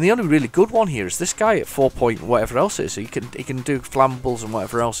 I mean, the only really good one here is this guy at 4 point whatever else it is. He can do flammables and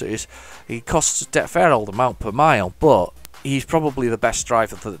whatever else it is. He costs a fair old amount per mile, but he's probably the best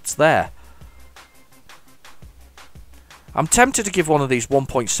driver that's there. I'm tempted to give one of these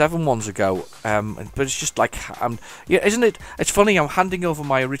 1.7 ones a go, but it's just like, yeah, isn't it? It's funny. I'm handing over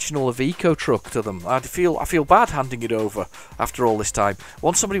my original Iveco truck to them. I feel bad handing it over after all this time.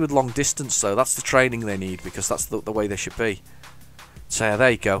 Want somebody with long distance, though. That's the training they need because that's the way they should be. So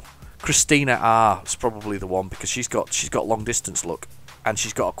there you go. Christina R is probably the one because she's got long distance look, and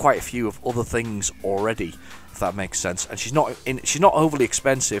she's got quite a few of other things already, if that makes sense. And she's not overly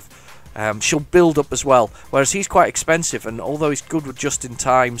expensive. She'll build up as well, whereas he's quite expensive, and although he's good with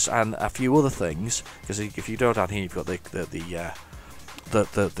just-in-times and a few other things, because if you go down here, you've got the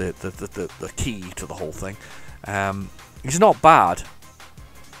key to the whole thing. He's not bad.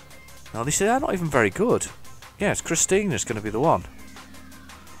 Now they say they're not even very good. Yeah, it's Christina's going to be the one.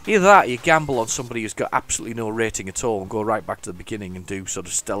 Either that, or you gamble on somebody who's got absolutely no rating at all, and go right back to the beginning and do sort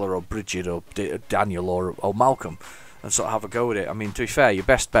of Stella or Bridget or Daniel or Malcolm. And sort of have a go at it. I mean, to be fair, your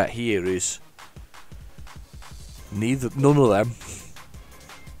best bet here is none of them.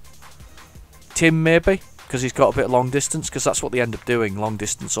 Tim, maybe, because he's got a bit of long distance, because that's what they end up doing, long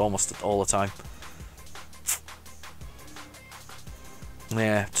distance almost all the time.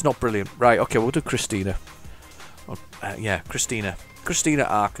 Yeah, it's not brilliant. Right, okay, we'll do Christina. Yeah, Christina. Christina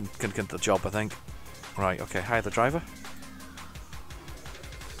R can get the job, I think. Right, okay, hire the driver.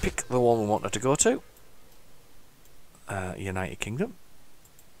 Pick the one we want her to go to. United Kingdom.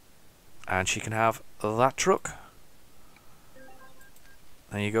 And she can have that truck.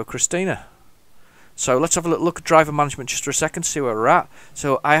 There you go, Christina. So let's have a look at driver management just for a second, see where we're at.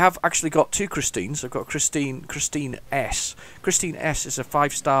 So I have actually got two Christines. I've got Christine S. Christine S is a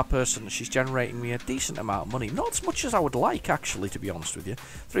 5-star person. She's generating me a decent amount of money. Not as much as I would like, actually, to be honest with you.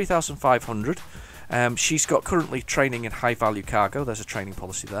 3,500. She's got currently training in high-value cargo. There's a training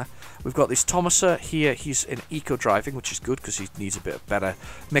policy there. We've got this Thomaser here. He's in eco-driving, which is good because he needs a bit better,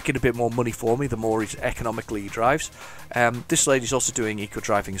 making a bit more money for me the more economically he drives. This lady's also doing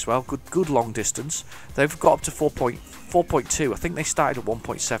eco-driving as well. Good long distance. They've got up to 4.2. I think they started at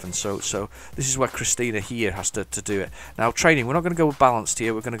 1.7. So this is where Christina here has to do it. Now, training, we're not going to go with balanced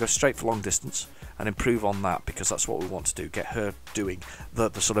here. We're going to go straight for long distance and improve on that because that's what we want to do. Get her doing the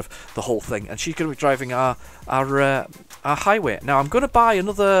sort of the whole thing, and she's going to be driving our highway. Now I'm going to buy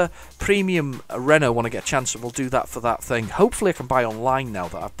another premium Renault when I get a chance, and we'll do that for that thing. Hopefully I can buy online now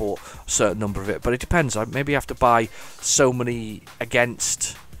that I've bought a certain number of it, but it depends. I maybe have to buy so many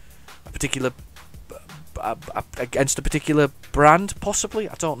against a particular brand, possibly.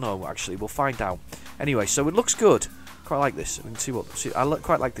 I don't know. Actually, we'll find out. Anyway, so it looks good. Quite like this. I mean,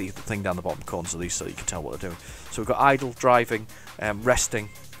 quite like the thing down the bottom corners of these, so you can tell what they're doing. So we've got idle, driving, resting,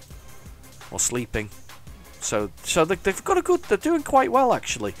 or sleeping. So they've got a good. They're doing quite well,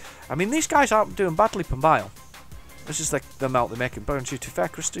 actually. I mean, these guys aren't doing badly per mile. This is the amount they're making. But to be fair,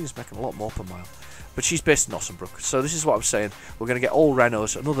 Christine's making a lot more per mile. But she's based in Ossenbrook. So this is what I'm saying. We're going to get all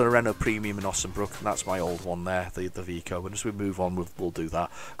Renaults, another Renault Premium in Ossenbrook, and that's my old one there, the Vico. And as we move on, we'll do that.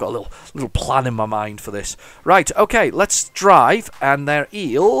 Got a little plan in my mind for this. Right, okay, let's drive. And there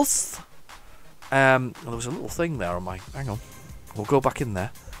is... well, there was a little thing there on my... Hang on. We'll go back in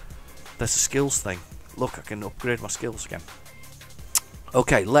there. There's a skills thing. Look, I can upgrade my skills again.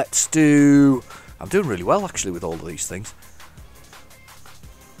 Okay, let's do... I'm doing really well, actually, with all of these things.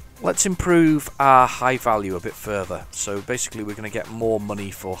 Let's improve our high value a bit further. So basically we're going to get more money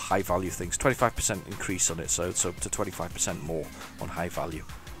for high value things. 25% increase on it, so it's up to 25% more on high value.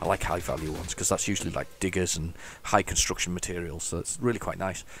 I like high value ones because that's usually like diggers and high construction materials, so it's really quite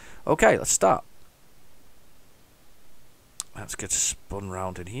nice. Okay, let's start. Let's get spun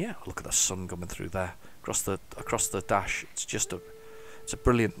round in here. Look at the sun coming through there across the dash. It's just it's a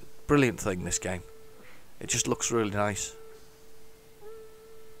brilliant thing, this game. It just looks really nice.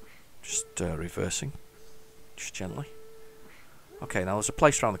 Just reversing, just gently. Okay, now there's a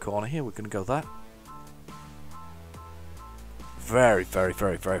place around the corner here. We're going to go there. Very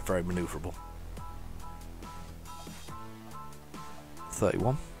maneuverable.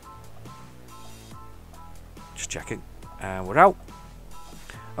 31. Just checking, and we're out.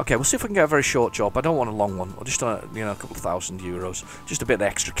 Okay, we'll see if we can get a very short job. I don't want a long one. Or just a couple of €1,000. Just a bit of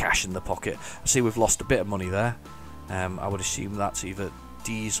extra cash in the pocket. I see we've lost a bit of money there. I would assume that's either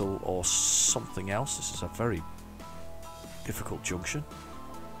diesel or something else. This is a very difficult junction.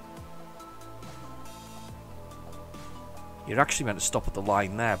 You're actually meant to stop at the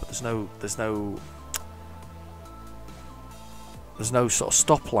line there, but there's no sort of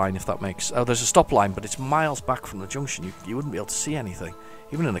stop line, if that makes... Oh, there's a stop line, but it's miles back from the junction. You wouldn't be able to see anything.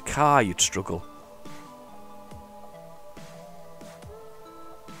 Even in a car, you'd struggle.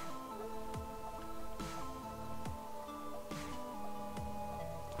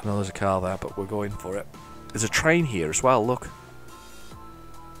 I know there's a car there, but we're going for it. There's a train here as well, look.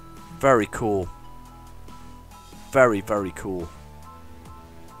 Very cool. Very cool.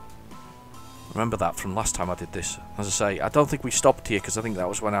 Remember that from last time I did this. As I say, I don't think we stopped here because I think that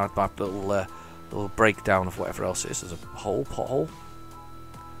was when I had my little breakdown of whatever else it is. There's a pothole.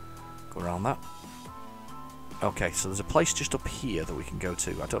 Go around that. Okay, so there's a place just up here that we can go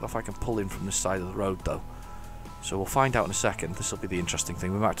to. I don't know if I can pull in from this side of the road though. So we'll find out in a second. This will be the interesting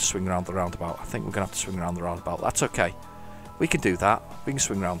thing. We might have to swing around the roundabout. I think we're going to have to swing around the roundabout. That's okay. We can do that. We can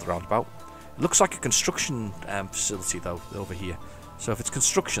swing around the roundabout. It looks like a construction facility though, over here. So if it's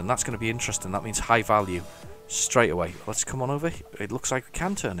construction, that's going to be interesting. That means high value straight away. Let's come on over here. It looks like we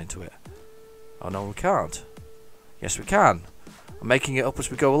can turn into it. Oh no, we can't. Yes, we can. I'm making it up as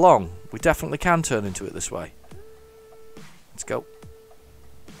we go along. We definitely can turn into it this way. Let's go.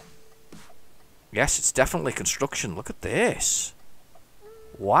 Yes, it's definitely construction. Look at this.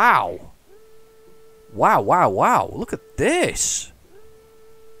 Wow. Wow. Look at this.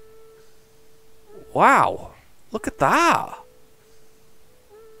 Wow. Look at that.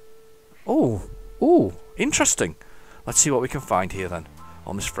 Oh. Ooh. Interesting. Let's see what we can find here then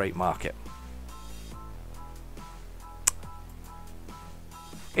on this freight market.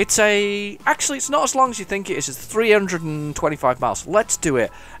 It's actually, it's not as long as you think it is. It's 325 miles. Let's do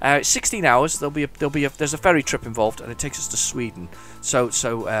it. It's 16 hours. There's a ferry trip involved, and it takes us to Sweden. So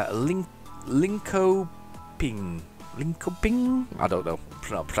Linkoping. I don't know.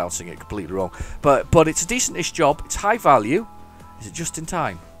 I'm pronouncing it completely wrong. But it's a decent-ish job. It's high value. Is it just in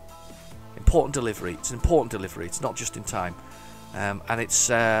time? Important delivery. It's an important delivery. It's not just in time. And it's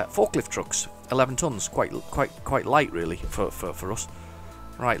forklift trucks, 11 tons. Quite light really for us.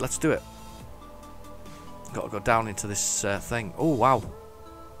 Right, let's do it. Got to go down into this thing. Oh, wow.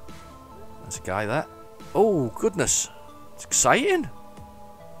 There's a guy there. Oh, goodness. It's exciting.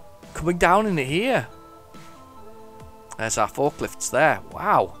 Coming down in it here. There's our forklifts there.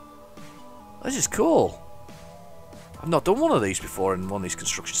 Wow. This is cool. I've not done one of these before in one of these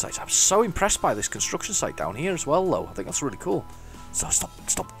construction sites. I'm so impressed by this construction site down here as well, though. I think that's really cool. So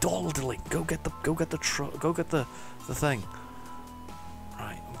stop dawdling. Go get the thing.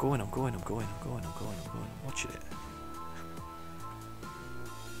 Right, I'm going. Watch it.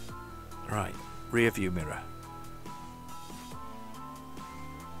 Right, rear view mirror.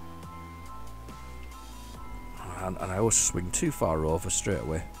 And I always swing too far over straight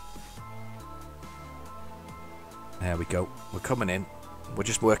away. There we go. We're coming in. We're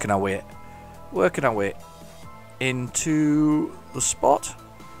just working our way into the spot.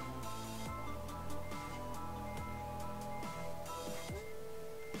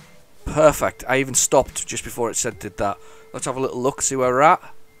 Perfect. I even stopped just before it said did that. Let's have a little look, see where we're at.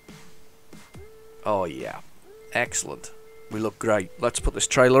 Oh yeah. Excellent. We look great. Let's put this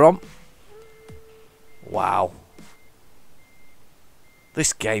trailer on. Wow.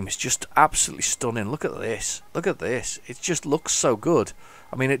 This game is just absolutely stunning. Look at this. Look at this. It just looks so good.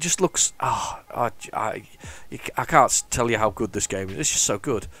 I mean, it just looks... I can't tell you how good this game is. It's just so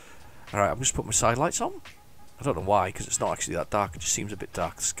good. Alright, I'm just putting my side lights on. I don't know why, because it's not actually that dark. It just seems a bit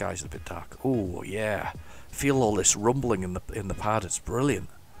dark. The sky's a bit dark. Oh, yeah. Feel all this rumbling in the pad. It's brilliant.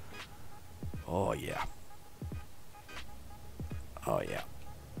 Oh, yeah. Oh, yeah.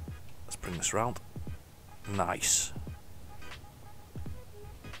 Let's bring this round. Nice.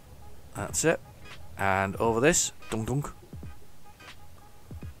 That's it. And over this. Dunk dunk.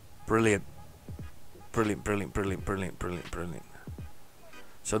 Brilliant. Brilliant, brilliant, brilliant, brilliant, brilliant, brilliant.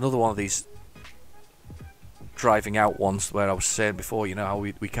 So another one of these driving out ones where I was saying before, you know how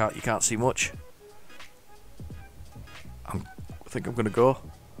you can't see much. I think I'm gonna go.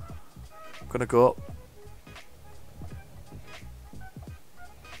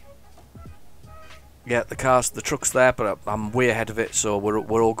 Yeah, the truck's there, but I'm way ahead of it, so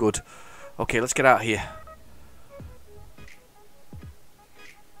we're all good. Okay, let's get out of here.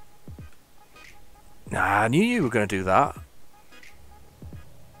 Nah, I knew you were gonna do that.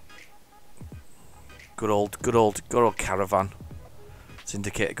 Good old caravan. Let's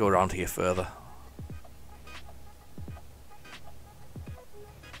indicate go around here further.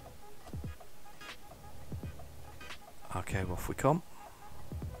 Okay, off we come.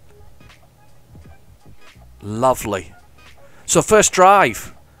 Lovely. So first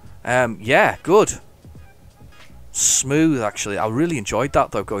drive. Yeah, good. Smooth, actually. I really enjoyed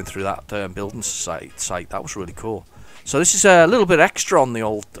that though, going through that building site. That was really cool. So this is a little bit extra on the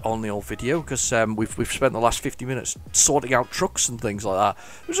old video because we've spent the last 50 minutes sorting out trucks and things like that.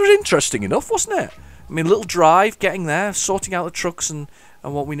 It was interesting enough, wasn't it? I mean, a little drive, getting there, sorting out the trucks and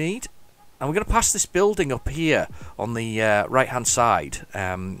what we need. And we're going to pass this building up here on the right-hand side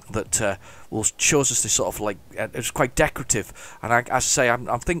that shows us this sort of like it's quite decorative. And as I say,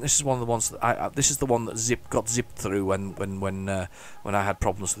 I think this is one of the ones that this is the one that got zipped through when I had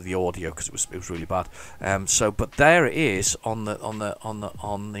problems with the audio because it was really bad. But there it is on the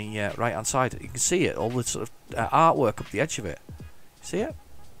right-hand side. You can see it, all the sort of artwork up the edge of it. See it?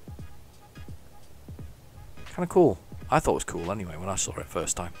 Kind of cool. I thought it was cool anyway when I saw it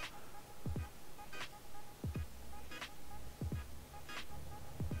first time.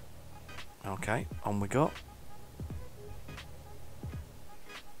 Okay, on we go.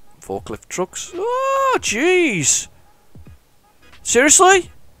 Forklift trucks. Oh, jeez! Seriously?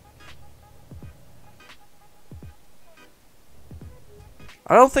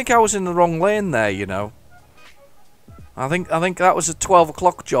 I don't think I was in the wrong lane there, you know. I think that was a 12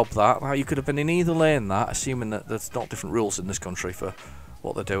 o'clock job, that. You could have been in either lane, that, assuming that there's not different rules in this country for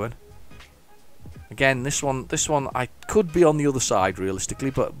what they're doing. Again, this one, I could be on the other side realistically,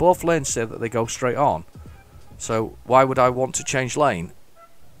 but both lanes say that they go straight on. So why would I want to change lane?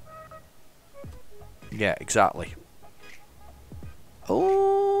 Yeah, exactly.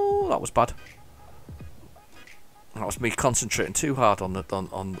 Oh, that was bad. That was me concentrating too hard on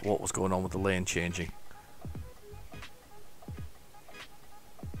on what was going on with the lane changing.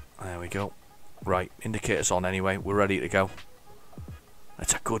 There we go. Right, indicators on anyway. We're ready to go.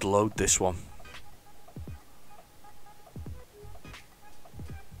 It's a good load, this one.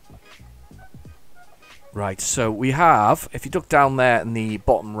 Right, so we have, if you look down there in the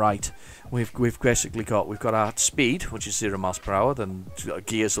bottom right, we've basically got our speed, which is 0 miles per hour, then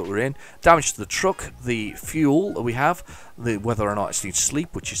gears that we're in, damage to the truck, the fuel that we have, the whether or not it needs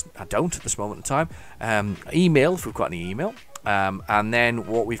sleep, which is I don't at this moment in time, email if we've got any email, and then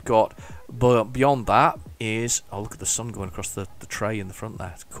what we've got beyond that is, oh look at the sun going across the tray in the front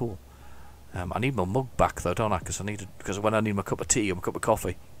there, it's cool. I need my mug back though, don't I? Because when I need my cup of tea or my cup of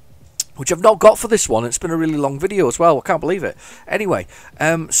coffee, which I've not got for this one. It's been a really long video as well. I can't believe it. Anyway,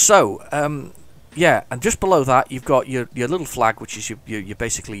 yeah, and just below that you've got your little flag, which is your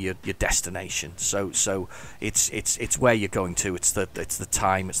basically your destination. So it's where you're going to. It's the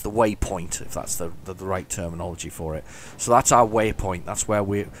time. It's the waypoint, if that's the right terminology for it. So that's our waypoint. That's where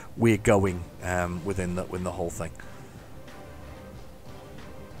we're going within the whole thing.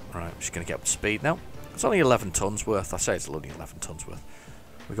 Right, I'm just going to get up to speed now. It's only 11 tons worth. I say it's only 11 tons worth.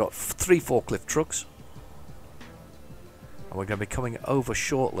 We've got 3 forklift trucks, and we're going to be coming over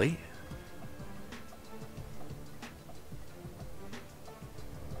shortly.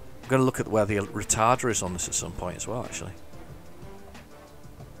 I'm going to look at where the retarder is on this at some point as well, actually.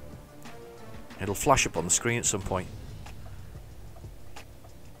 It'll flash up on the screen at some point.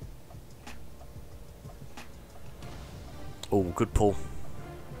 Oh, good pull.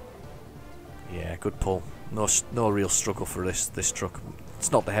 Yeah, good pull. No real struggle for this truck. It's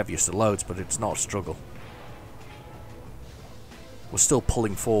not the heaviest of loads, but it's not a struggle. We're still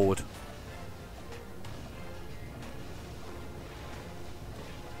pulling forward.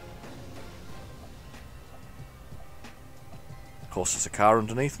 Of course, there's a car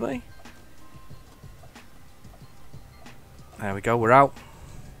underneath me. There we go, we're out.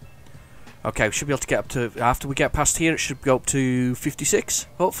 Okay, we should be able to get up to, after we get past here, it should go up to 56,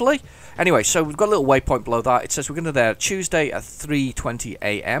 hopefully. Anyway, so we've got a little waypoint below that. It says we're going to there Tuesday at 3:20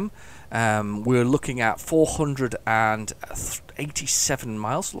 AM. We're looking at 487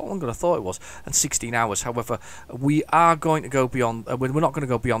 miles, a lot longer than I thought it was, and 16 hours. However, we are going to go beyond, we're not going to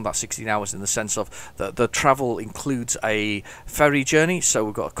go beyond that 16 hours in the sense of the travel includes a ferry journey, so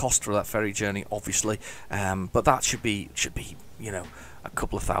we've got a cost for that ferry journey, obviously. But that should be, you know, a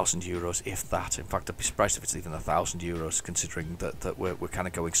couple of €1,000, if that. In fact, I'd be surprised if it's even €1,000, considering that we're kind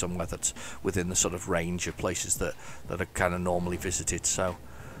of going somewhere that's within the sort of range of places that are kind of normally visited. So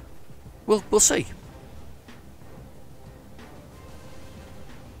we'll see.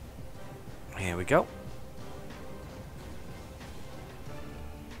 Here we go.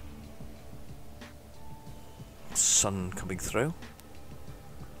 Sun coming through.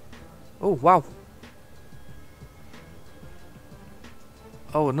 Oh wow.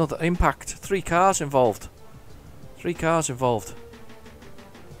 Oh, another impact. 3 cars involved. 3 cars involved.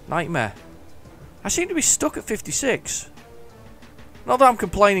 Nightmare. I seem to be stuck at 56. Not that I'm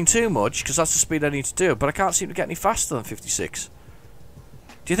complaining too much, because that's the speed I need to do, but I can't seem to get any faster than 56.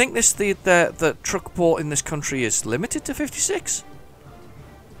 Do you think the truck port in this country is limited to 56?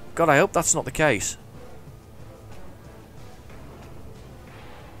 God, I hope that's not the case.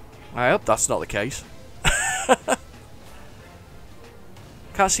 I hope that's not the case.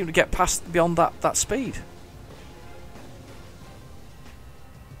 Can't seem to get past beyond that speed.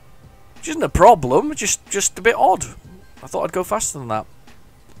 Which isn't a problem, just a bit odd. I thought I'd go faster than that.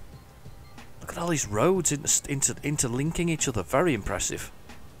 Look at all these roads interlinking each other. Very impressive.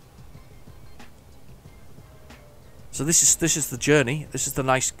 So this is the journey. This is the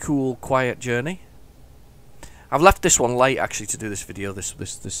nice, cool, quiet journey. I've left this one late actually to do this video this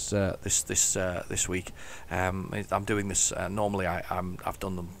week. I'm doing this normally. I've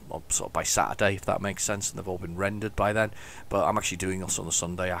done them sort of by Saturday, if that makes sense, and they've all been rendered by then. But I'm actually doing this on the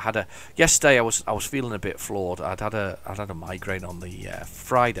Sunday. Yesterday I was feeling a bit flawed. I'd had a migraine on the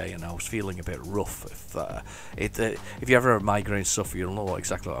Friday, and I was feeling a bit rough. If you ever have a migraine suffer, you'll know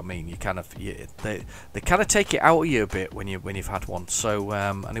exactly what I mean. They kind of take it out of you a bit when you've had one. So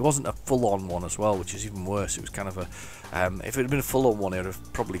and it wasn't a full-on one as well, which is even worse. It was kind of a if it had been a full-on one, it would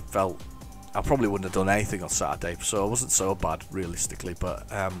have probably felt, I probably wouldn't have done anything on Saturday, so it wasn't so bad realistically. But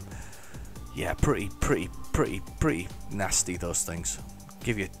yeah, pretty nasty, those things.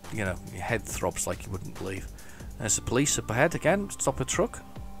 Give you, your head throbs like you wouldn't believe. There's the police up ahead again. Stop a truck.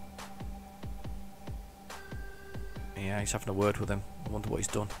 Yeah, he's having a word with him. I wonder what he's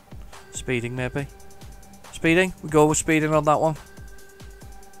done. Speeding maybe. Speeding? We go with speeding on that one.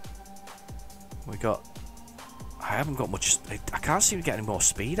 We got... I haven't got much... I can't seem to get any more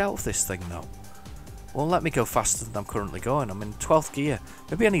speed out of this thing, though. Won't let me go faster than I'm currently going. I'm in 12th gear.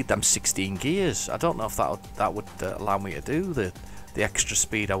 Maybe I need them 16 gears. I don't know if that would allow me to do the extra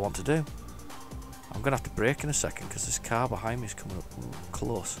speed I want to do. I'm going to have to brake in a second because this car behind me is coming up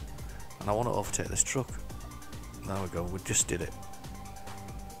close. And I want to overtake this truck. There we go. We just did it.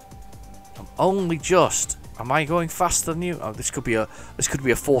 I'm only just... Am I going faster than you? Oh, this could be a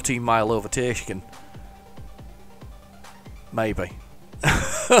 14-mile overtaking. Maybe.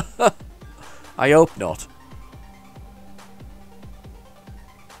 I hope not.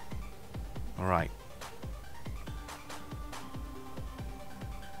 Alright.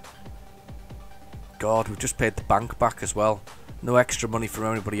 God, we've just paid the bank back as well. No extra money from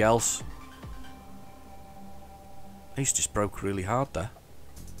anybody else. He's just broke really hard there.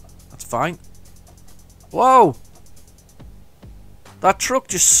 That's fine. Whoa! That truck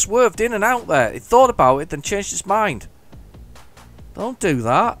just swerved in and out there. It thought about it, then changed its mind. Don't do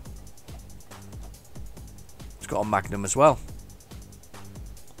that. It's got a Magnum as well.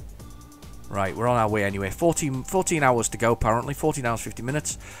 Right, we're on our way anyway. 14 hours to go apparently. 14 hours, 50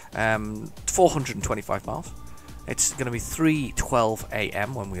 minutes. 425 miles. It's going to be 3:12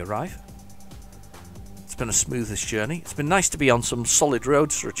 AM when we arrive. It's been a smoothest journey. It's been nice to be on some solid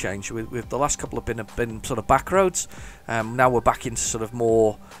roads for a change. With the last couple have been sort of back roads. Now we're back into sort of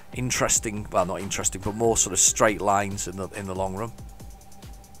more interesting, well not interesting, but more sort of straight lines in the long run.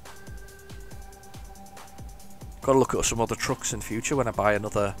 Got to look at some other trucks in future when I buy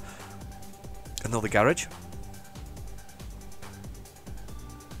another garage.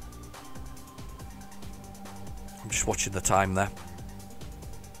 I'm just watching the time there.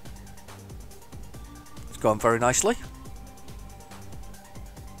 It's gone very nicely.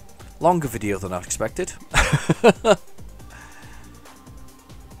 Longer video than I expected.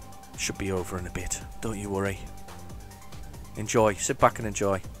 Should be over in a bit. Don't you worry. Enjoy. Sit back and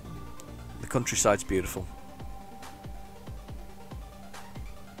enjoy. The countryside's beautiful.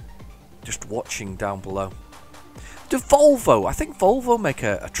 Just watching down below. Do Volvo? I think Volvo make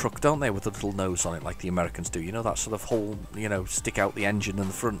a truck, don't they, with a little nose on it, like the Americans do. You know, that sort of whole, you know, stick out the engine in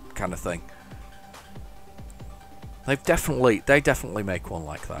the front kind of thing. They definitely make one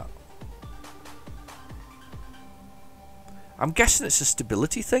like that. I'm guessing it's a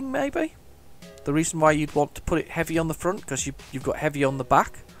stability thing, maybe. The reason why you'd want to put it heavy on the front because you've got heavy on the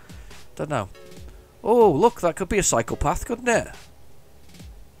back. Don't know. Oh, look, that could be a cycle path, couldn't it?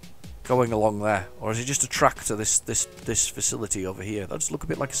 Going along there, or is it just a track to this facility over here? That does look a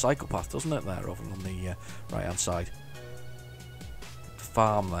bit like a cycle path, doesn't it? There, over on the right hand side. The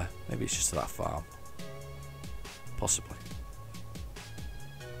farm there. Maybe it's just that farm. Possibly.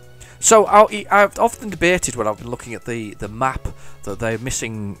 So I've often debated when I've been looking at the map that they're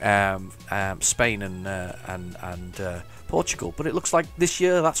missing Spain and Portugal, but it looks like this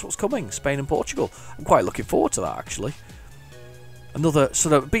year that's what's coming. Spain and Portugal. I'm quite looking forward to that actually. Another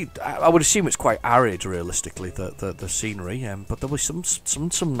sort of I would assume it's quite arid realistically, the scenery, but there were some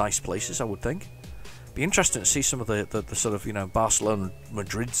nice places I would think. Be interesting to see some of the sort of, you know, Barcelona,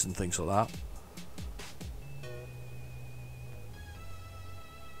 Madrids and things like that.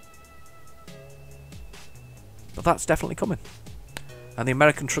 But that's definitely coming. And the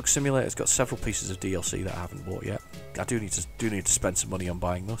American Truck Simulator's got several pieces of DLC that I haven't bought yet. I do need to spend some money on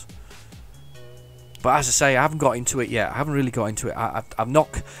buying those. But as I say, I haven't got into it yet. I haven't really got into it. I'm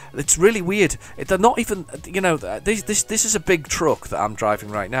not. It's really weird. They're not even. You know, this is a big truck that I'm driving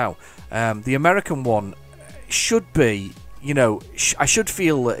right now. The American one should be. You know, I should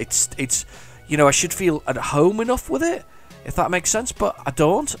feel that it's. You know, I should feel at home enough with it, if that makes sense. But I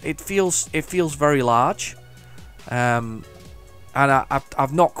don't. It feels very large. And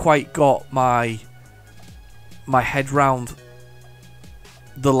I've not quite got my head round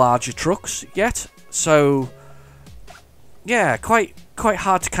the larger trucks yet. So, yeah, quite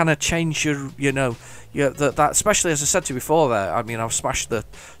hard to kind of change that, especially as I said to you before there. I mean, I've smashed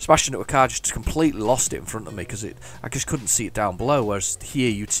into a car, just completely lost it in front of me because I just couldn't see it down below. Whereas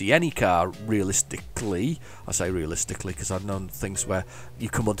here you'd see any car realistically. I say realistically because I've known things where you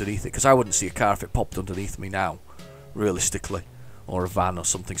come underneath it. Because I wouldn't see a car if it popped underneath me now, realistically, or a van or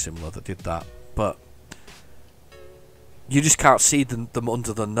something similar that did that. But you just can't see them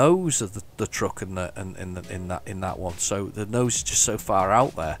under the nose of the truck in that one. So the nose is just so far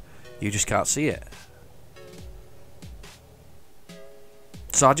out there, you just can't see it.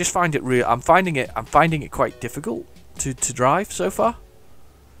 So I just find it real. I'm finding it quite difficult to drive so far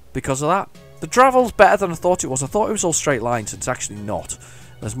because of that. The travel's better than I thought it was. I thought it was all straight lines. It's actually not.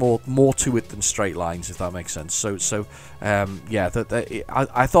 There's more to it than straight lines, if that makes sense. So yeah,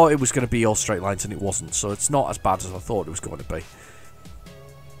 I thought it was going to be all straight lines, and it wasn't. So it's not as bad as I thought it was going to be.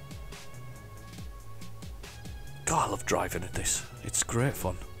 God, I love driving at this. It's great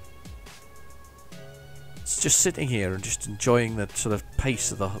fun. It's just sitting here and just enjoying the sort of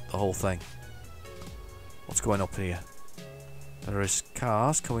pace of the whole thing. What's going up here? There is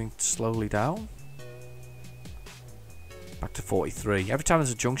cars coming slowly down. Back to 43. Every time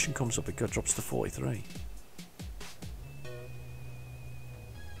there's a junction comes up, it drops to 43.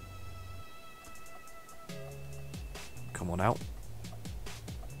 Come on out.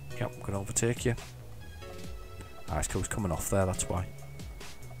 Yep, I'm going to overtake you. Ice code's coming off there, that's why.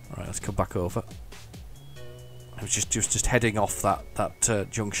 Alright, let's come back over. I was just heading off that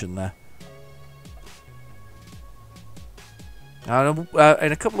junction there.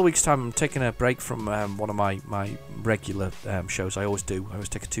 In a couple of weeks' time, I'm taking a break from one of my regular shows. I always do. I always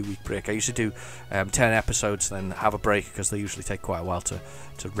take a 2-week break. I usually do 10 episodes, then have a break because they usually take quite a while to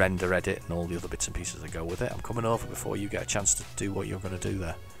render, edit, and all the other bits and pieces that go with it. I'm coming over before you get a chance to do what you're going to do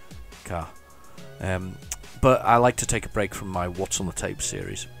there, car. But I like to take a break from my What's on the Tape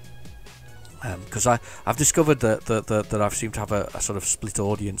series. Because I've discovered that I seem to have a sort of split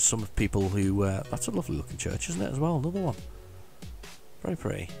audience. Some people who... that's a lovely looking church, isn't it, as well? Another one. Very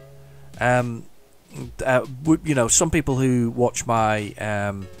pretty. You know, some people who watch my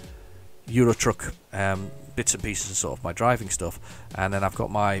Euro Truck bits and pieces and sort of my driving stuff, and then I've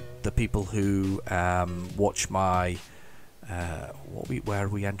got the people who watch my where are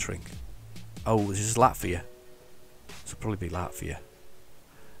we entering? Oh, this is Latvia. This will probably be Latvia.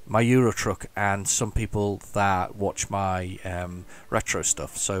 My Euro Truck, and some people that watch my retro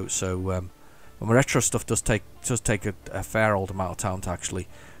stuff. So my retro stuff does take a fair old amount of time to actually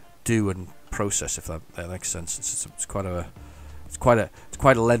do and process, if that makes sense. It's quite a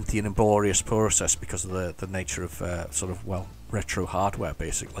lengthy and laborious process because of the nature of sort of, well, retro hardware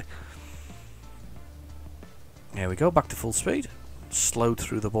basically. Here we go, back to full speed. Slowed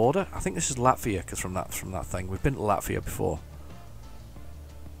through the border. I think this is Latvia, because from that thing we've been to Latvia before.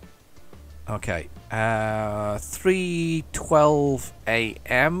 Okay, 3:12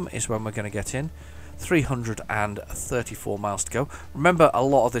 AM is when we're going to get in. 334 miles to go. Remember, a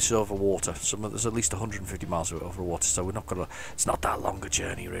lot of this is over water. There's at least 150 miles of it over water, so we're not gonna. It's not that long a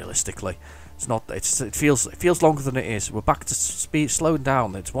journey, realistically. It's not. It feels longer than it is. We're back to speed, slowing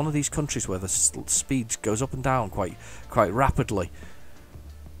down. It's one of these countries where the speed goes up and down quite rapidly.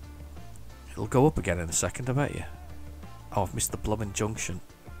 It'll go up again in a second, I bet you. Oh, I've missed the blooming junction.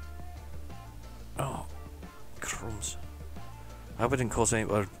 Oh, crumbs. I hope I didn't cause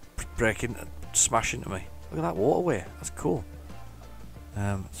anyone to break in, smash into me. Look at that waterway. That's cool.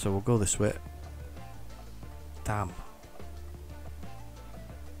 So we'll go this way. Damn.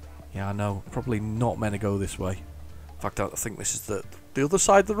 Yeah, I know. Probably not meant to go this way. In fact, I think this is the other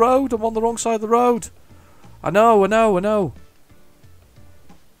side of the road. I'm on the wrong side of the road. I know. I'm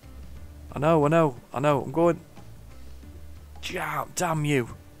going... Damn you.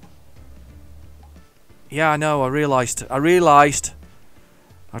 Yeah, I know. I realised.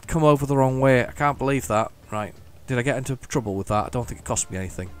 I'd come over the wrong way. I can't believe that. Right. Did I get into trouble with that? I don't think it cost me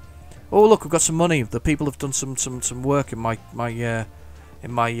anything. Oh, look, we've got some money. The people have done some work in my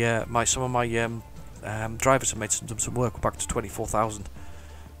some of my drivers have made some work. We're back to 24,000.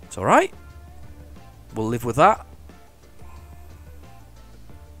 It's all right. We'll live with that.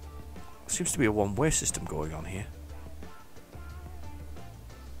 Seems to be a one-way system going on here.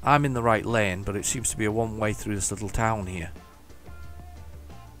 I'm in the right lane, but it seems to be a one-way through this little town here.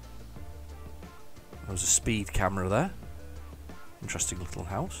 There's a speed camera there. Interesting little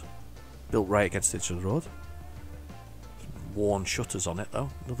house. Built right against the edge of the road. Some worn shutters on it,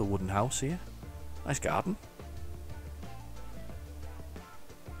 though. Another wooden house here. Nice garden.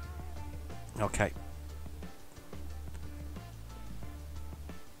 Okay.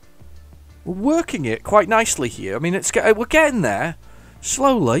 We're working it quite nicely here. I mean, we're getting there.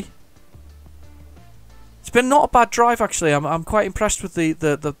 Slowly. It's been not a bad drive, actually. I'm quite impressed with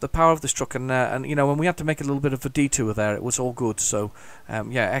the power of this truck, and you know, when we had to make a little bit of a detour there, it was all good. So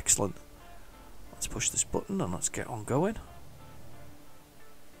yeah, excellent. Let's push this button and let's get on going.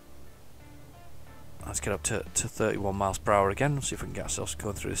 Let's get up to 31 miles per hour again. Let's see if we can get ourselves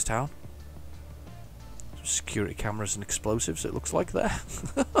going through this town. Some security cameras and explosives, it looks like there.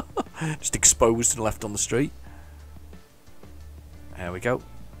 Just exposed and left on the street. There we go.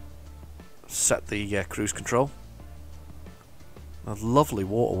 Set the cruise control. A lovely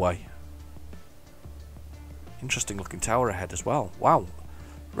waterway. Interesting looking tower ahead as well. Wow.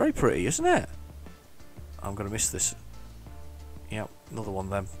 Very pretty, isn't it? I'm going to miss this. Yep, another one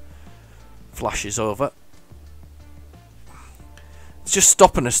of them flashes over. It's just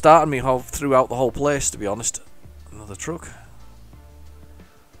stopping and starting me throughout the whole place, to be honest. Another truck.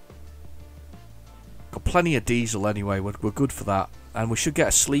 Got plenty of diesel anyway, we're good for that. And we should get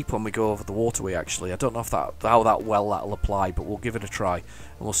a sleep when we go over the waterway, actually. I don't know if how well that'll apply, but we'll give it a try,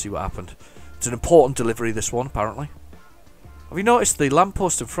 and we'll see what happened. It's an important delivery, this one, apparently. Have you noticed the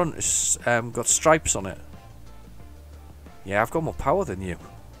lamppost in front has got stripes on it? Yeah, I've got more power than you.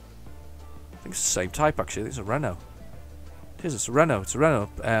 I think it's the same type, actually. I think it's a Renault. It is, it's a Renault. It's a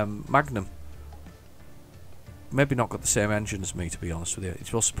Renault Magnum. Maybe not got the same engine as me, to be honest with you.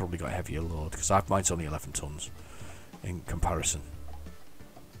 It's also probably got a heavier load, because mine's only 11 tons in comparison.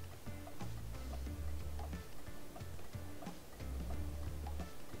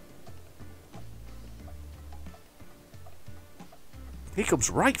 He comes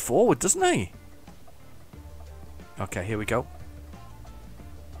right forward, doesn't he? Okay, here we go.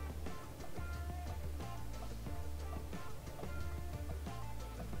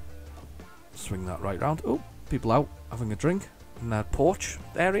 Swing that right round. Oh, people out having a drink in their porch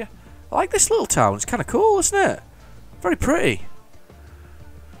area. I like this little town. It's kind of cool, isn't it? Very pretty.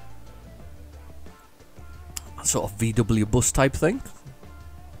 That sort of VW bus type thing.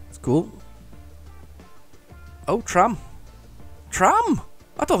 It's cool. Oh, tram. Tram!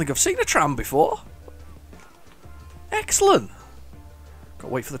 I don't think I've seen a tram before. Excellent. Got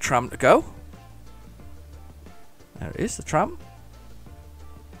to wait for the tram to go. There it is, the tram.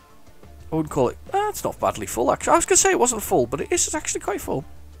 I wouldn't call it... it's not badly full, actually. I was going to say it wasn't full, but it is. It's actually quite full.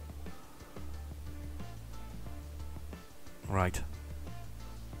 Right.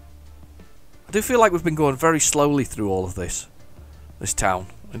 I do feel like we've been going very slowly through all of this town.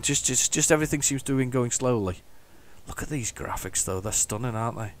 And just everything seems to have been going slowly. Look at these graphics, though. They're stunning,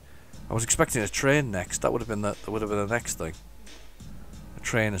 aren't they? I was expecting a train next. That would have been the next thing. A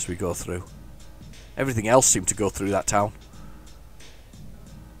train as we go through. Everything else seemed to go through that town.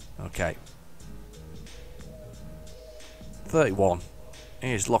 Okay. 31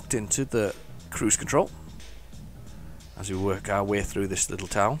 is locked into the cruise control as we work our way through this little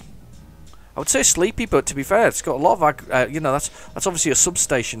town. I would say sleepy, but to be fair, it's got a lot of that's obviously a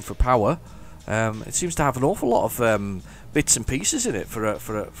substation for power. It seems to have an awful lot of bits and pieces in it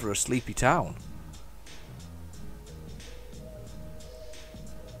for a sleepy town.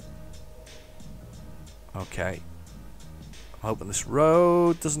 Okay. I'm hoping this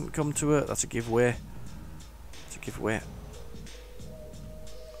road doesn't come to it. That's a giveaway. It's a giveaway.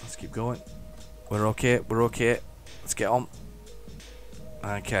 Let's keep going. We're okay. We're okay. Let's get on.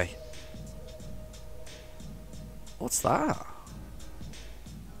 Okay. What's that?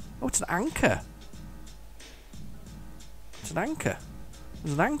 Oh, it's an anchor. It's an anchor.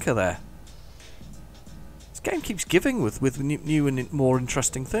 There's an anchor there. This game keeps giving with new and more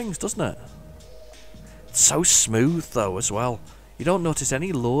interesting things, doesn't it? It's so smooth, though, as well. You don't notice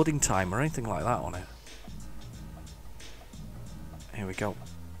any loading time or anything like that on it. Here we go.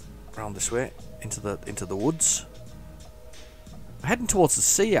 Round this way into the woods. We're heading towards the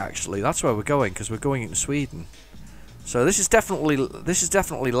sea, actually. That's where we're going, because we're going into Sweden. So this is definitely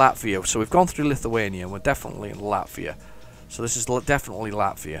Latvia. So we've gone through Lithuania, and we're definitely in Latvia. So this is definitely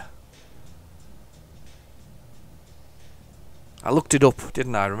Latvia. I looked it up,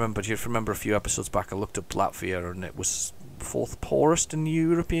 didn't I? Do you remember a few episodes back? I looked up Latvia, and it was 4th poorest in the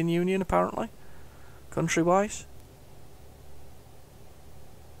European Union, apparently, country-wise.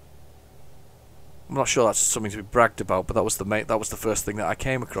 I'm not sure that's something to be bragged about, but that was the first thing that I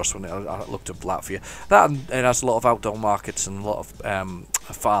came across when I looked up Latvia. That, and it has a lot of outdoor markets and a lot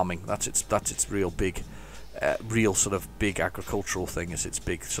of farming. That's its real sort of big agricultural thing. Is its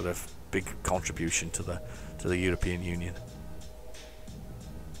big contribution to the European Union.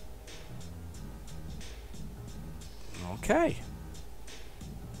 Okay.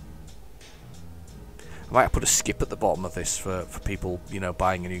 I might put a skip at the bottom of this for people,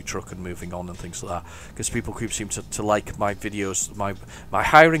 buying a new truck and moving on and things like that. Because people seem to like my videos. My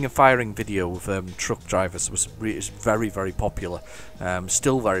hiring and firing video of truck drivers is very, very popular.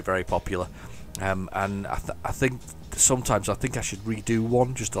 Still very, very popular. And I think sometimes I should redo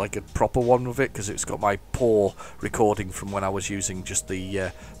one, just like a proper one of it, because it's got my poor recording from when I was using just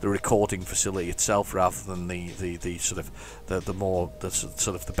the recording facility itself, rather than the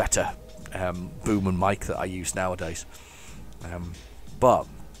better boom and mic that I use nowadays. But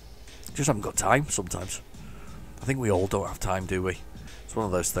just haven't got time sometimes. I think we all don't have time, do we? It's one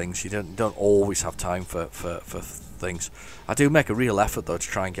of those things. You don't always have time for things. I do make a real effort though to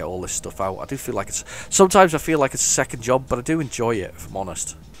try and get all this stuff out. I do feel like sometimes I feel like it's a second job, but I do enjoy it, if I'm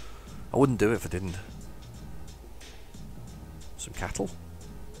honest. I wouldn't do it if I didn't. Some cattle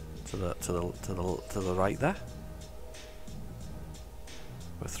to the right there.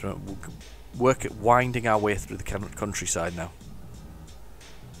 We'll winding our way through the countryside now.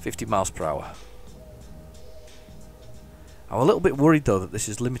 50 miles per hour. I'm a little bit worried though that this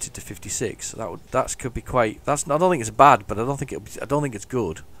is limited to 56. That could be quite. I don't think it's bad, but I don't think it's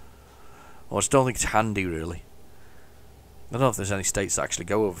good. Or I just don't think it's handy really. I don't know if there's any states that actually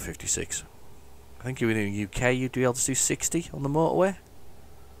go over 56. I think you're in the UK, you'd be able to do 60 on the motorway.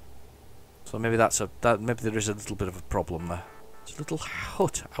 So maybe maybe there is a little bit of a problem there. It's a little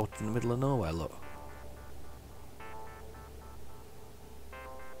hut out in the middle of nowhere, look.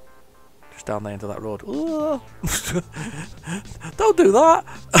 Just down the end of that road. Don't do that!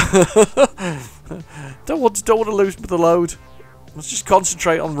 don't want to lose the load. Let's just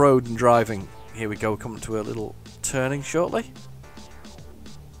concentrate on road and driving. Here we go, coming to a little turning shortly.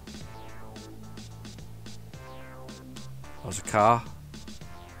 There's a car.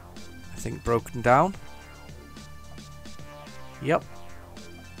 I think broken down. Yep.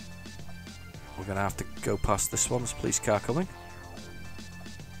 We're going to have to go past this one. There's a police car coming.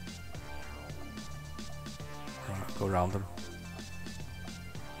 Right, go around them.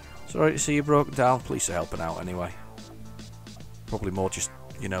 Sorry to see you broken down. Police are helping out anyway. Probably more just,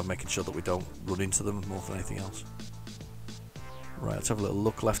 you know, making sure that we don't run into them more than anything else. Right, let's have a little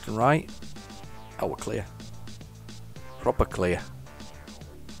look left and right. Oh, we're clear. Proper clear.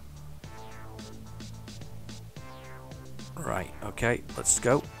 Right, okay, let's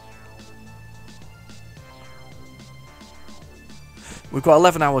go. We've got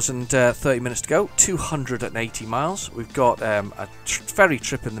 11 hours and 30 minutes to go, 280 miles. We've got a ferry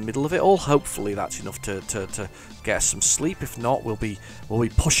trip in the middle of it all. Hopefully that's enough to get us some sleep. If not, we'll be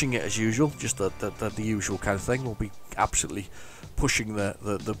pushing it as usual, just the usual kind of thing. We'll be absolutely pushing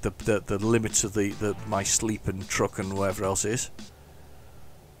the limits of my sleep and truck and whatever else is.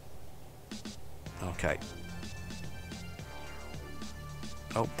 Okay.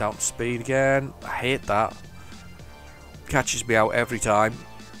 Oh, down to speed again. I hate that. Catches me out every time.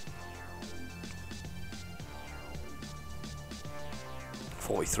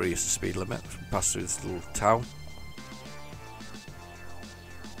 43 is the speed limit. We pass through this little town.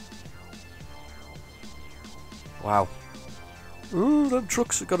 Wow. Ooh, them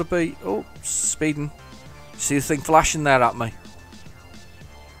trucks have got to be. Oh, speeding. See the thing flashing there at me.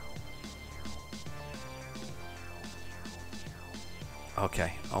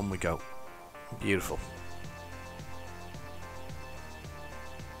 Okay, on we go. Beautiful.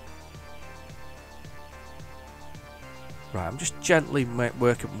 Right, I'm just gently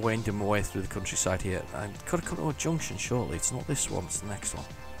winding my way through the countryside here. I've got to come to a junction shortly. It's not this one, it's the next one.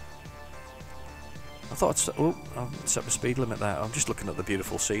 I thought I'd set the speed limit there. I'm just looking at the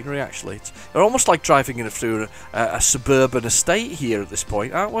beautiful scenery actually. We're almost like driving through a suburban estate here at this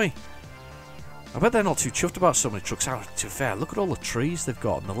point, aren't we? I bet they're not too chuffed about so many trucks out. To be fair, look at all the trees they've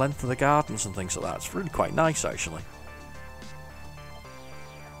got and the length of the gardens and things like that. It's really quite nice actually.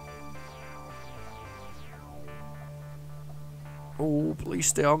 Oh, please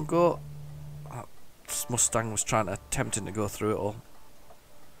stay on, go. That Mustang was attempting to go through it all.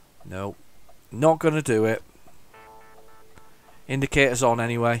 No, not going to do it. Indicators on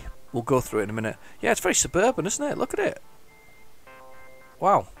anyway. We'll go through it in a minute. Yeah, it's very suburban, isn't it? Look at it.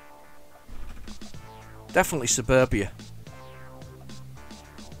 Wow. Definitely suburbia.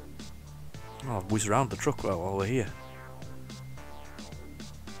 Oh, I'll whiz around the truck while we're here.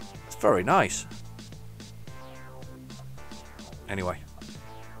 It's very nice. Anyway,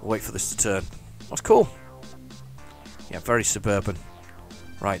 we'll wait for this to turn. That's cool. Yeah, very suburban.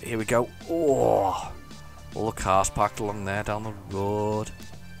 Right, here we go. Oh, all the cars parked along there down the road.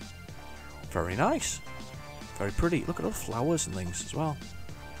 Very nice. Very pretty. Look at all the flowers and things as well.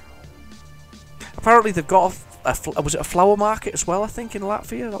 Apparently they've got was it a flower market as well, I think, in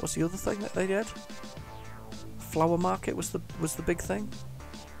Latvia? That was the other thing that they did. Flower market was the big thing.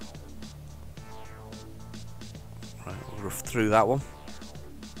 Right, we'll rough through that one.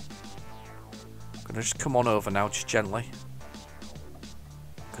 I'm gonna just come on over now, just gently.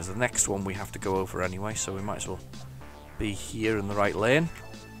 Because the next one we have to go over anyway, so we might as well be here in the right lane.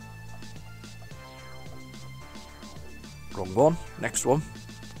 Wrong one. Next one.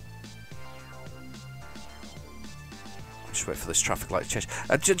 Just wait for this traffic light to change.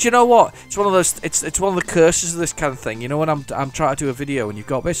 Do you know what? It's one of those. It's one of the curses of this kind of thing. You know, when I'm trying to do a video and we've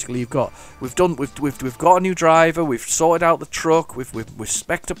got a new driver. We've sorted out the truck. We've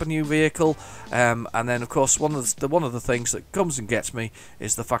spec'd up a new vehicle. And then of course one of the things that comes and gets me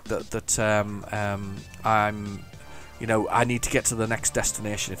is the fact that I'm you know, I need to get to the next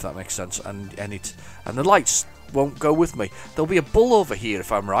destination, if that makes sense, and the lights won't go with me. There'll be a bull over here,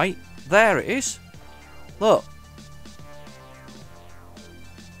 if I'm right. There it is. Look.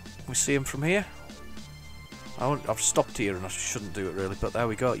 We see him from here. I've stopped here, and I shouldn't do it really, but there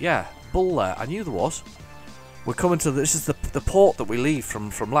we go. Yeah, bull there. I knew there was. We're coming to this is the port that we leave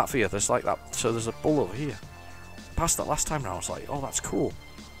from Latvia. There's like that. So there's a bull over here. Passed that last time now. I was like, oh, that's cool.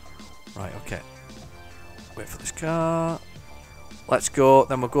 Right, okay. Wait for this car. Let's go.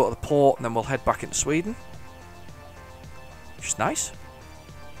 Then we'll go to the port, and then we'll head back into Sweden. Which is nice.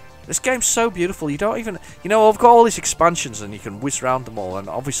 This game's so beautiful. You don't even, you know, I've got all these expansions, and you can whiz around them all. And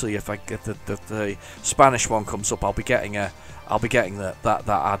obviously, if I get the Spanish one comes up, I'll be getting that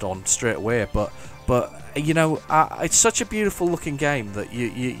add-on straight away. But you know, it's such a beautiful looking game that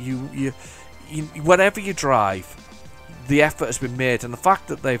you wherever you drive, the effort has been made, and the fact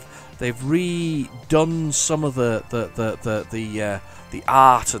that they've redone some of the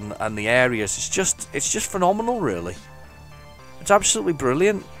art and the areas, it's just phenomenal, really. It's absolutely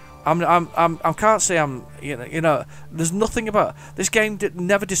brilliant. I can't say you know, there's nothing about this game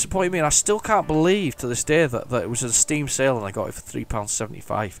never disappointed me, and I still can't believe to this day that it was a Steam sale and I got it for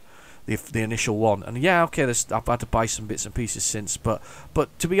 £3.75, the initial one. And yeah, okay, I've had to buy some bits and pieces since, but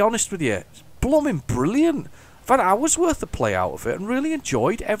to be honest with you, it's blooming brilliant. I've had hours worth of play out of it and really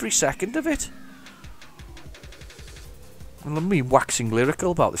enjoyed every second of it. And let me waxing lyrical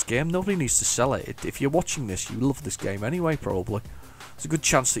about this game. Nobody needs to sell it. If you're watching this, you love this game anyway, probably. There's a good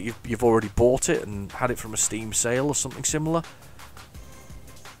chance that you've already bought it and had it from a Steam sale or something similar.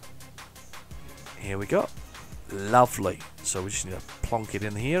 Here we go. Lovely. So we just need to plonk it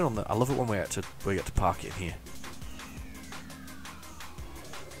in here. I love it when we get to park it in here.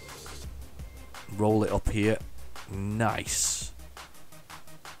 Roll it up here. Nice.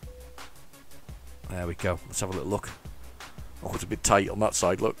 There we go. Let's have a little look. Oh, it's a bit tight on that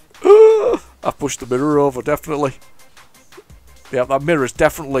side, look. I've pushed the mirror over, definitely. Yeah, that mirror's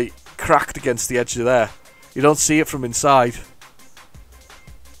definitely cracked against the edge of there. You don't see it from inside.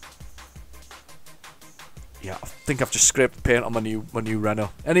 Yeah, I think I've just scraped the paint on my new Renault.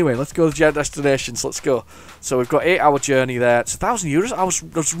 Anyway, let's go to the destinations, let's go. So we've got 8-hour journey there. It's €1,000. I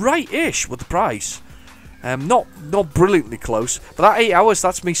was right-ish with the price. Not brilliantly close, but that 8 hours,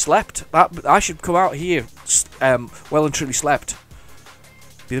 that's me slept. I should come out here, well and truly slept.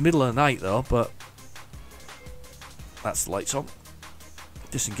 Be the middle of the night though, but that's the lights on.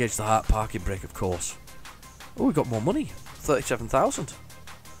 Disengage the heart parking brake, of course. Oh, we got more money, 37,000.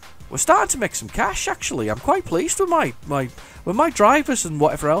 We're starting to make some cash. Actually, I'm quite pleased with my drivers and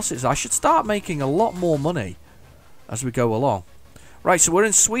whatever else it is. I should start making a lot more money as we go along. Right, so we're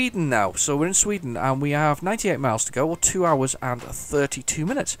in Sweden now. So we're in Sweden, and we have 98 miles to go, or 2 hours and 32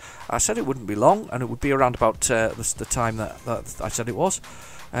 minutes. I said it wouldn't be long, and it would be around about the time that I said it was.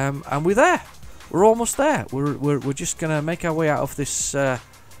 And we're there. We're almost there. We're just gonna make our way out of this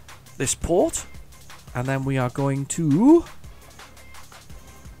this port, and then we are going to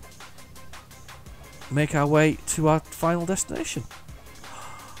make our way to our final destination.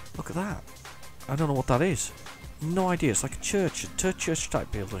 Look at that. I don't know what that is. No idea. It's like a church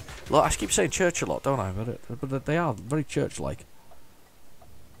type building. Look, I keep saying church a lot, don't I? But they are very church-like.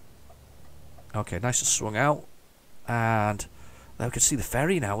 Okay, nice and swung out, and now we can see the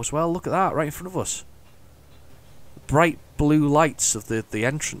ferry now as well. Look at that, right in front of us. Bright blue lights of the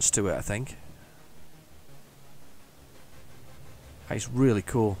entrance to it, I think. It's really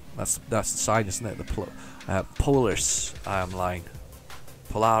cool. That's the sign, isn't it? The Polaris line.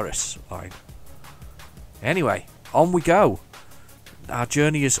 Polaris line. Anyway, on we go. Our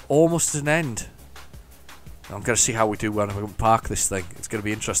journey is almost at an end. I'm going to see how we do when we park this thing. It's going to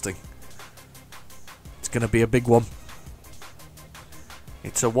be interesting. It's going to be a big one.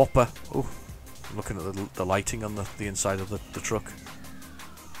 It's a whopper. Oh, I'm looking at the lighting on the inside of the truck.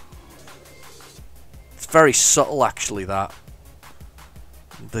 It's very subtle, actually, that.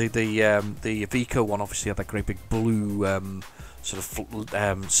 The Iveco one obviously had that great big blue sort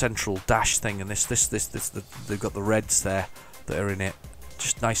of central dash thing, and this they've got the reds there that are in it.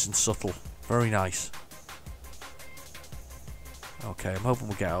 Just nice and subtle, very nice. Okay, I'm hoping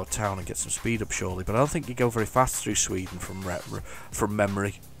we'll get out of town and get some speed up shortly, but I don't think you go very fast through Sweden from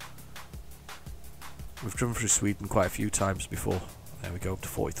memory. We've driven through Sweden quite a few times before. There we go, up to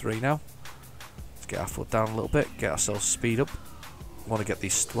 43 now. Let's get our foot down a little bit, get ourselves speed up. Want to get the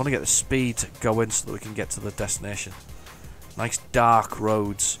speed going so that we can get to the destination. Nice dark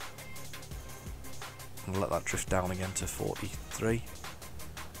roads. And let that drift down again to 43.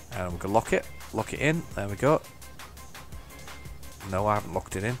 And we're gonna lock it in. There we go. No, I haven't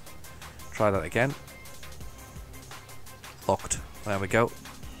locked it in. Try that again. Locked. There we go.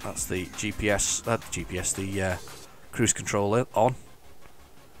 That's the GPS. The cruise control on.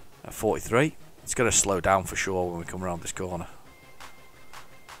 At 43. It's going to slow down for sure when we come around this corner.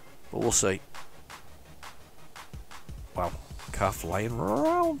 But we'll see. Wow. Car flying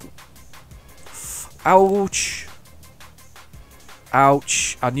around. Ouch.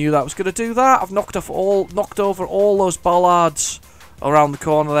 Ouch. I knew that was going to do that. I've knocked over all those bollards around the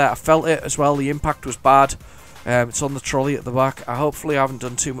corner there. I felt it as well. The impact was bad. It's on the trolley at the back. Hopefully I haven't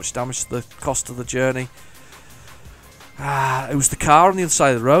done too much damage to the cost of the journey. It was the car on the other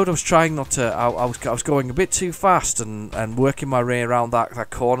side of the road. I was trying not to. I was going a bit too fast and working my way around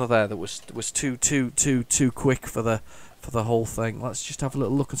that corner there. That was too quick for the whole thing. Let's just have a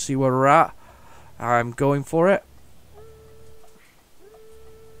little look and see where we're at. I'm going for it.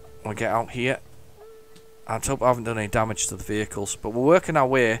 I'll get out here. I hope I haven't done any damage to the vehicles, but we're working our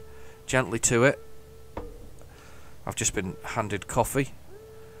way gently to it. I've just been handed coffee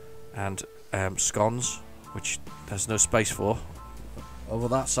and scones, which there's no space for. Over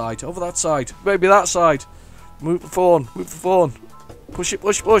that side, maybe that side. Move the phone, push it,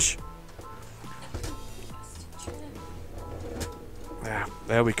 push. Yeah,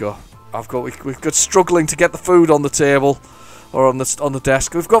 there we go. We've got struggling to get the food on the table or on the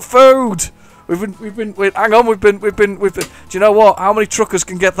desk. We've got food. Hang on. We've been. Do you know what? How many truckers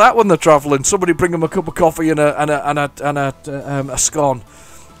can get that when they're travelling? Somebody bring them a cup of coffee and a scone.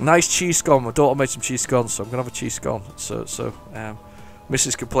 Nice cheese scone. My daughter made some cheese scones, so I'm gonna have a cheese scone. So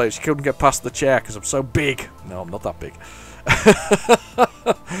Mrs. complained she couldn't get past the chair because I'm so big. No, I'm not that big.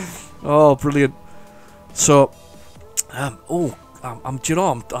 Oh, brilliant. So, I'm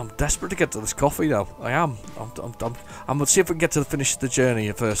desperate to get to this coffee now. I am. I'm gonna see if we can get to the finish of the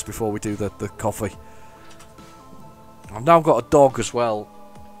journey first before we do the coffee. I've now got a dog as well.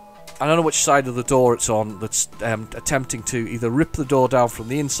 I don't know which side of the door it's on. That's attempting to either rip the door down from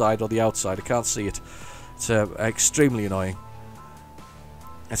the inside or the outside. I can't see it. It's extremely annoying.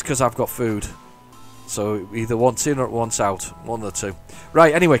 It's because I've got food. So either once in or once out. One of the two.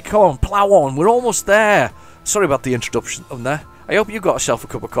 Right. Anyway, come on, plow on. We're almost there. Sorry about the introduction on there. I hope you got yourself a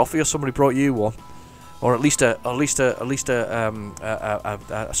cup of coffee or somebody brought you one, or at least a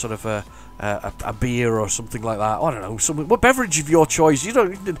sort of a beer or something like that. I don't know, what beverage of your choice. You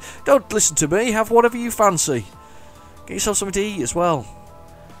don't listen to me. Have whatever you fancy. Get yourself something to eat as well.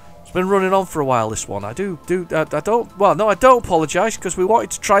 It's been running on for a while, this one. I don't apologise because we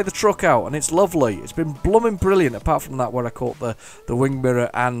wanted to try the truck out and it's lovely. It's been blooming brilliant. Apart from that, where I caught the wing mirror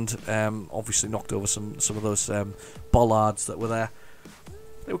and obviously knocked over some of those bollards that were there.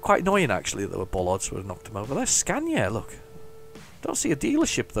 They were quite annoying actually that there were bollards where I knocked them over. There's Scania, look. Don't see a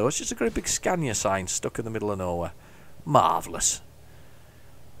dealership though. It's just a great big Scania sign stuck in the middle of nowhere. Marvellous.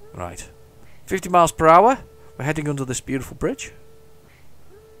 Right, 50 miles per hour. We're heading under this beautiful bridge.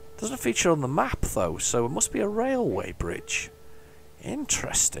 Doesn't feature on the map though, so it must be a railway bridge.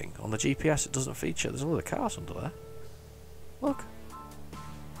 Interesting. On the GPS it doesn't feature. There's a lot of cars under there. Look.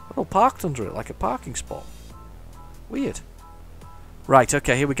 They're all parked under it like a parking spot. Weird. Right,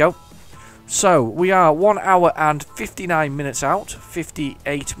 okay, here we go. So, we are 1 hour and 59 minutes out.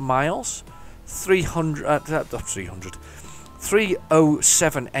 58 miles.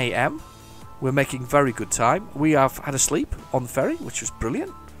 3:07 AM. We're making very good time. We have had a sleep on the ferry, which was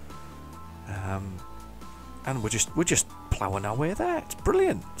brilliant. And we're just ploughing our way there. It's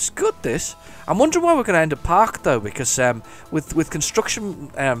brilliant. It's good. This. I'm wondering why we're going to end up parked though, because with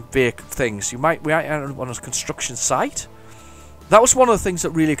construction vehicle things, we might end up on a construction site. That was one of the things that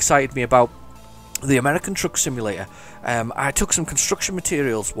really excited me about the American Truck Simulator. I took some construction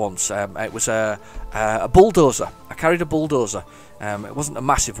materials once. It was a bulldozer. I carried a bulldozer. It wasn't a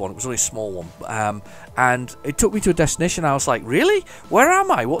massive one, it was only a small one. And it took me to a destination. I was like, really? Where am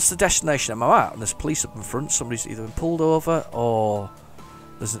I? What's the destination am I at? And there's police up in front. Somebody's either been pulled over or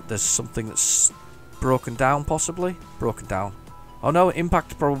there's something that's broken down, possibly. Broken down. Oh no,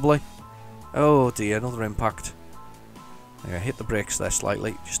 impact probably. Oh dear, another impact. Anyway, hit the brakes there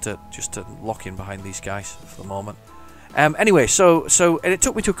slightly, just to lock in behind these guys for the moment. Anyway, so and it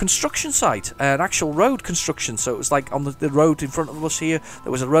took me to a construction site, an actual road construction. So it was like on the road in front of us here,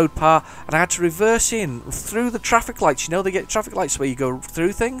 there was a road part, and I had to reverse in through the traffic lights. You know, they get traffic lights where you go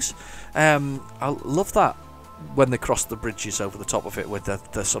through things. I love that when they cross the bridges over the top of it with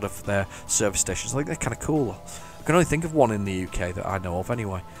the sort of their service stations. I think they're kind of cool. I can only think of one in the UK that I know of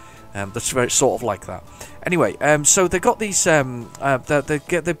anyway. That's very sort of like that. Anyway, so they got these.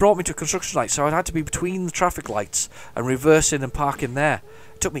 They brought me to a construction site, so I had to be between the traffic lights and reverse in and park in there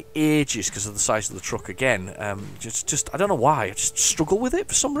took me ages because of the size of the truck again. Just I don't know why. I just struggle with it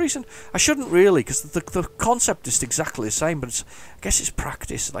for some reason. I shouldn't really, because the concept is exactly the same, but I guess it's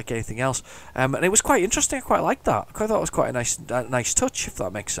practice like anything else. And it was quite interesting. I quite liked that. I thought it was quite a nice touch, if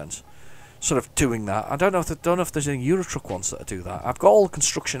that makes sense. Sort of doing that. I don't know if there's any Euro Truck ones that do that. I've got all the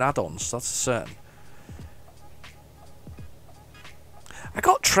construction add-ons. That's certain. I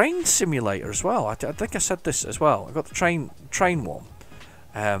got Train Simulator as well. I think I said this as well. I got the train one.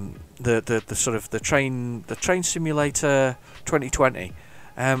 The sort of the train simulator 2020.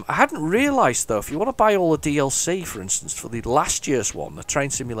 I hadn't realised though, if you want to buy all the DLC, for instance, for the last year's one, the Train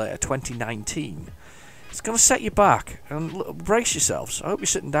Simulator 2019, it's going to set you back. And brace yourselves. I hope you're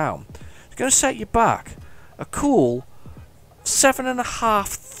sitting down. It's going to set you back a cool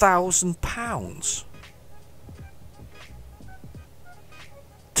 £7,500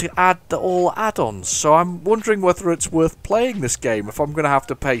 to add all add-ons. So I'm wondering whether it's worth playing this game if I'm going to have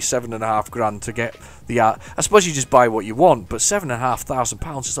to pay £7,500 to get the I suppose you just buy what you want, but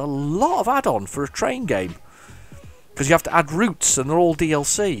 £7,500 is a lot of add-on for a train game, because you have to add routes and they're all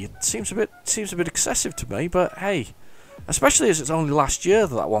DLC. It seems a bit excessive to me, but hey, especially as it's only last year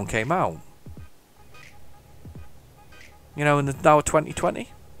that one came out. You know, and now 2020.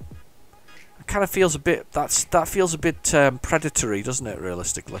 It kind of feels a bit. That feels a bit predatory, doesn't it?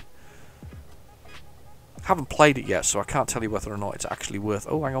 Realistically, haven't played it yet, so I can't tell you whether or not it's actually worth.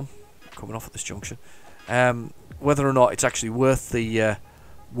 Oh, hang on, coming off at this junction. Whether or not it's actually worth the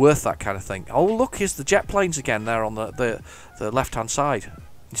worth that kind of thing. Oh, look, here's the jet planes again. There on the left-hand side.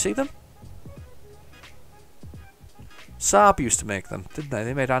 You see them? Saab used to make them, didn't they?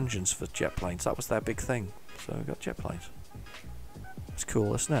 They made engines for jet planes. That was their big thing. So we've got jet planes. It's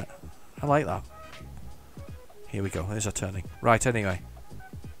cool, isn't it? I like that. Here we go. There's our turning. Right, anyway.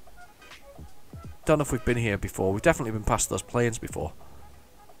 Don't know if we've been here before. We've definitely been past those planes before.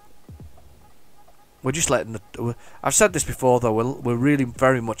 We're just letting the... I've said this before, though. We're really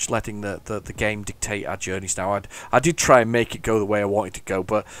very much letting the game dictate our journeys now. I did try and make it go the way I wanted to go,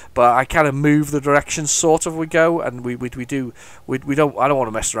 but I kind of move the direction sort of we go, and we don't... I don't want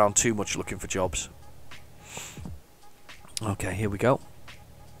to mess around too much looking for jobs. Okay, here we go.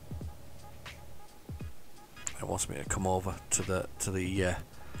 It wants me to come over to the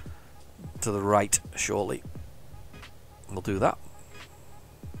right shortly. We'll do that.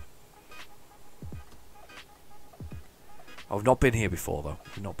 I've not been here before though.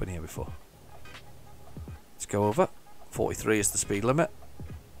 I've not been here before. Let's go over. 43 is the speed limit.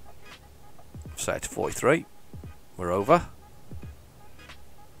 Set it to 43. We're over.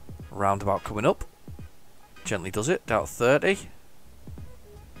 Roundabout coming up. Gently does it. Down to 30.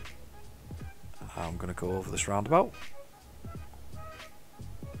 I'm going to go over this roundabout.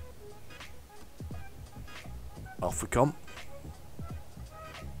 Off we come.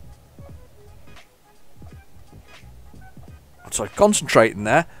 So concentrating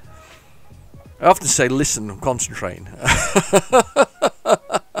there. I often say listen, I'm concentrating.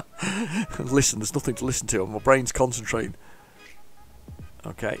 Listen, there's nothing to listen to. My brain's concentrating.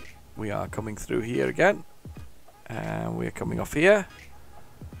 Okay, we are coming through here again. And we're coming off here.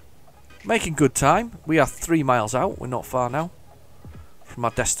 Making good time. We are 3 miles out. We're not far now from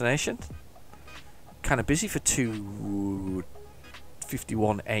our destination. Kind of busy for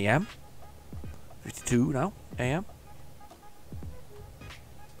 2:51 AM. 52 now AM.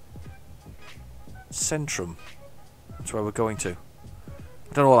 Centrum. That's where we're going to.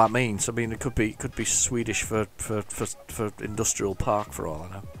 I don't know what that means. I mean, it could be Swedish for industrial park for all I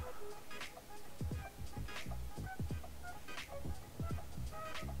know.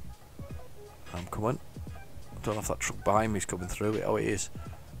 I'm coming. I don't know if that truck behind me is coming through it. Oh, it is.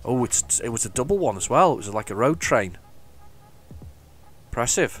 Oh, it was a double one as well. It was like a road train.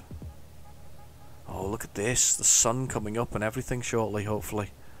 Impressive. Oh, look at this. The sun coming up and everything shortly,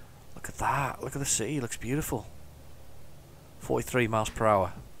 hopefully. Look at that. Look at the city. It looks beautiful. 43 miles per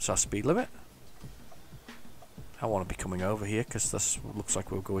hour. It's our speed limit. I want to be coming over here because this looks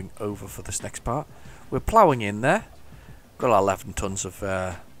like we're going over for this next part. We're ploughing in there. Got our 11 tons of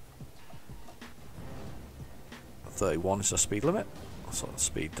 31 is our speed limit. So the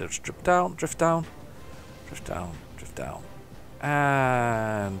speed does drift down, drift down, drift down, drift down.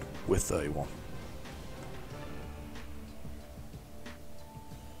 And we're 31.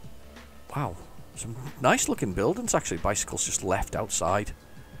 Wow, some nice looking buildings actually. Bicycles just left outside.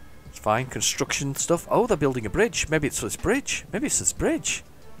 It's fine. Construction stuff. Oh, they're building a bridge. Maybe it's for this bridge. Maybe it's this bridge.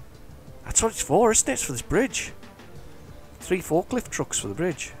 That's what it's for, isn't it? It's for this bridge. 3 forklift trucks for the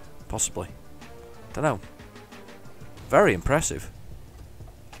bridge. Possibly. Don't know. Very impressive.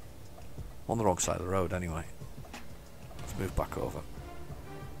 On the wrong side of the road anyway. Let's move back over.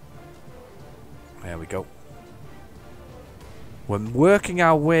 There we go. We're working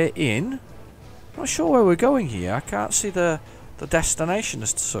our way in. Not sure where we're going here. I can't see the destination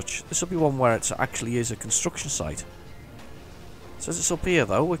as such. This will be one where it actually is a construction site. It says it's up here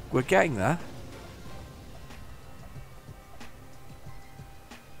though. We're getting there.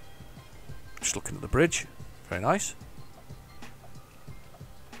 Just looking at the bridge. Very nice.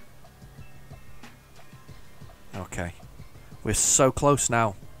 Okay. We're so close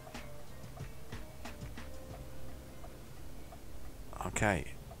now. Okay.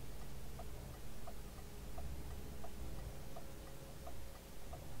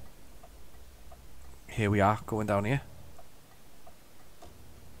 Here we are, going down here.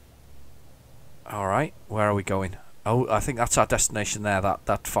 Alright, where are we going? Oh, I think that's our destination there,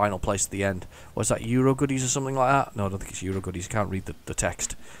 that final place at the end. Was that Euro Goodies or something like that? No, I don't think it's Euro Goodies. Can't read the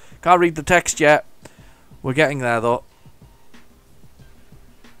text. Can't read the text yet. We're getting there, though.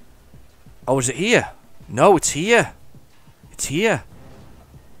 Oh, is it here? No, it's here. It's here.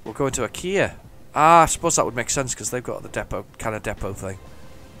 We're going to IKEA. Ah, I suppose that would make sense because they've got the depot, kind of depot thing.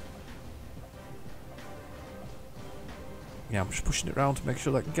 Yeah, I'm just pushing it around to make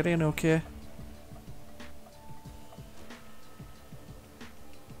sure I can get in okay.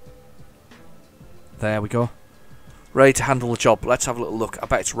 There we go. Ready to handle the job. Let's have a little look. I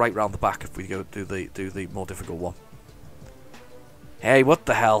bet it's right round the back if we go do the more difficult one. Hey, what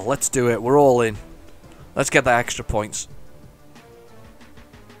the hell? Let's do it. We're all in. Let's get the extra points.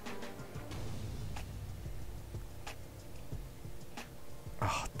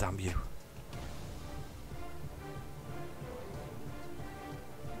 Oh, damn you.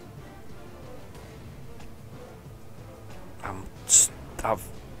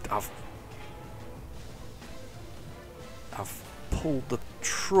 I've pulled the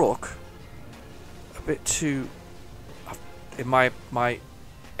truck a bit too. In my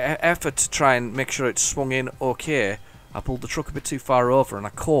effort to try and make sure it swung in okay, I pulled the truck a bit too far over, and I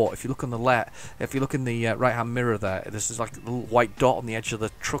caught. If you look on the if you look in the right-hand mirror there, this is like a little white dot on the edge of the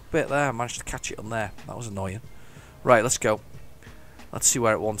truck bit there. I managed to catch it on there. That was annoying. Right, let's go. Let's see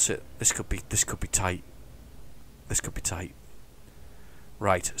where it wants it. This could be tight. This could be tight.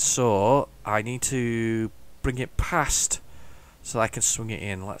 Right, so I need to bring it past so that I can swing it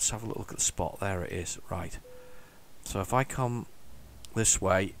in. Let's have a look at the spot. There it is. Right. So if I come this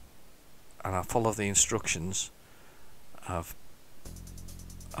way and I follow the instructions of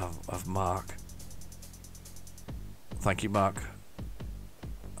Mark. Thank you, Mark.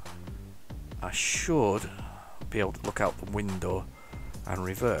 I should be able to look out the window and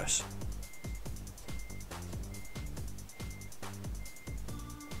reverse.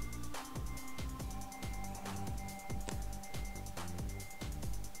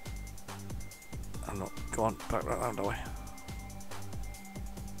 I'm not going back right round, are we?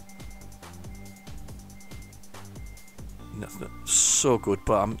 That's not so good,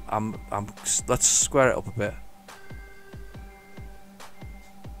 but I'm let's square it up a bit.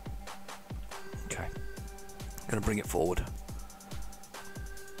 Okay. I'm gonna bring it forward.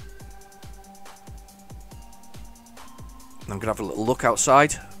 I'm gonna have a little look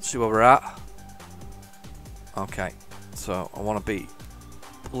outside, see where we're at. Okay, so I want to be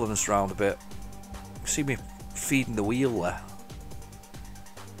pulling us around a bit. See me feeding the wheel there.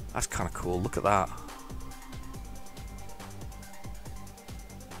 That's kind of cool. Look at that.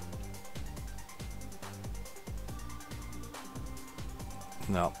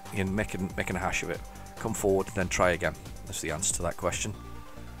 No, you're making a hash of it. Come forward and then try again. That's the answer to that question.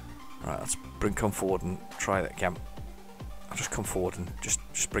 Right, let's come forward and try it again. I'll just come forward and just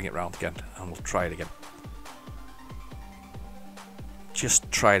bring it round again, and we'll try it again.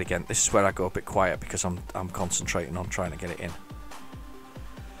 Just try it again. This is where I go a bit quiet because I'm concentrating on trying to get it in.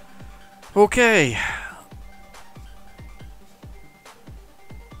 Okay.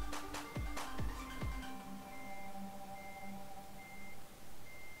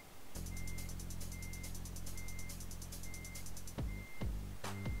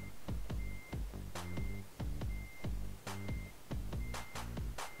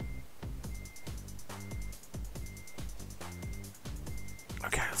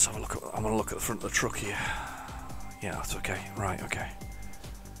 Okay, let's have a look at. I want to look at the front of the truck here. Yeah, that's okay. Right, okay.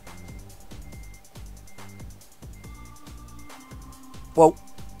 Whoa.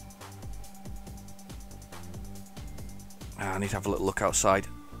 I need to have a little look outside.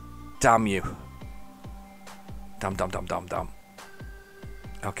 Damn you. Damn.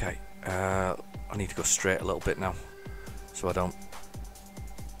 Okay. I need to go straight a little bit now, so I don't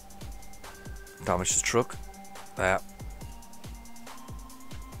damage the truck. There.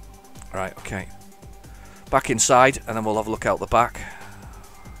 Right, okay. Back inside, and then we'll have a look out the back.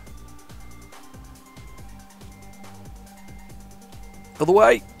 Other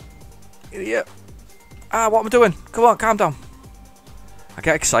way. Idiot. Ah, what am I doing? Come on, calm down. I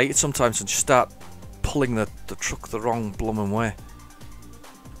get excited sometimes and just start pulling the truck the wrong blooming way.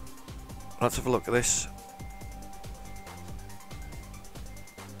 Let's have a look at this.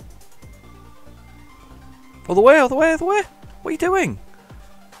 Other way, other way, other way. What are you doing?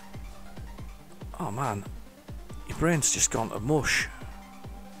 Oh man, your brain's just gone to mush.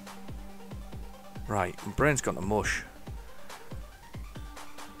 Right, my brain's gone to mush.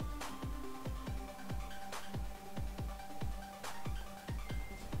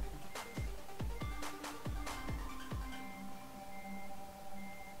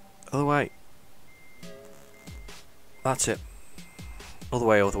 Other way. That's it. Other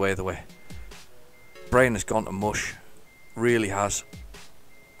way, other way, other way. Brain has gone to mush. Really has.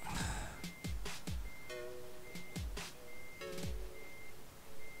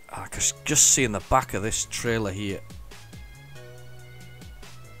 Just seeing the back of this trailer here.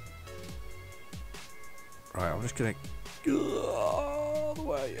 Right, I'm just gonna all the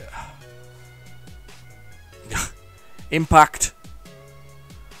way. Impact.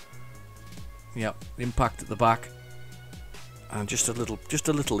 Yep, impact at the back, and just a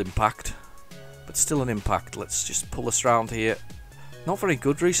little impact, but still an impact. Let's just pull us around here. Not very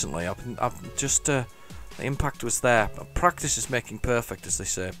good recently. I've just the impact was there. Practice is making perfect, as they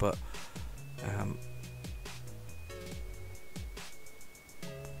say, but.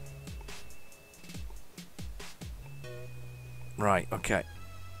 Right, okay.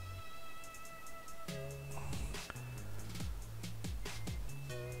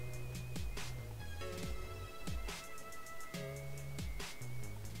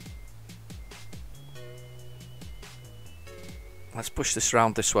 Let's push this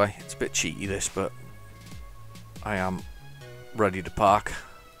round this way. It's a bit cheaty this, but I am ready to park.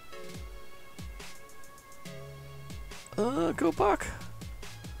 Go back.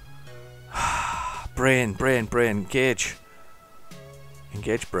 Brain, brain, brain, engage.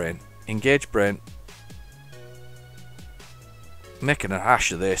 Engage brain. Engage brain. Making a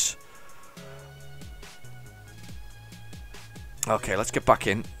hash of this. Okay, let's get back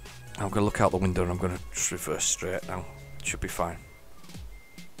in. I'm going to look out the window and I'm going to just reverse straight now. Should be fine.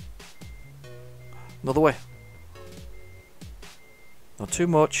 Another way. Not too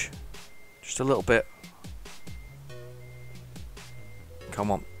much. Just a little bit.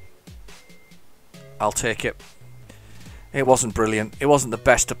 Come on. I'll take it. It wasn't brilliant. It wasn't the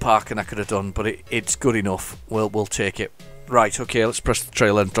best of parking I could have done, but it's good enough. We'll take it. Right, okay, let's press the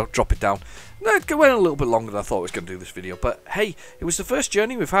trailer and drop it down. No, it went a little bit longer than I thought I was going to do this video, but hey, it was the first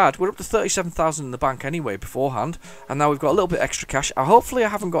journey we've had. We're up to 37,000 in the bank anyway beforehand, and now we've got a little bit extra cash. Hopefully I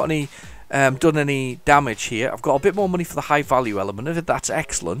haven't got any done any damage here. I've got a bit more money for the high value element of it. That's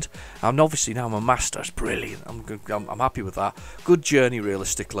excellent. And obviously now I'm a master. It's brilliant. I'm happy with that. Good journey,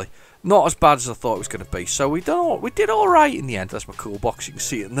 realistically. Not as bad as I thought it was going to be. So we did all right in the end. That's my cool box. You can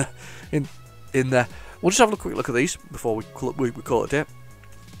see it in there. We'll just have a quick look at these before we call it a day.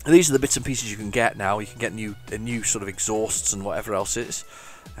 These are the bits and pieces you can get now. You can get new sort of exhausts and whatever else it is.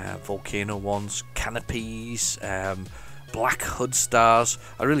 Volcano ones, canopies, black hood stars.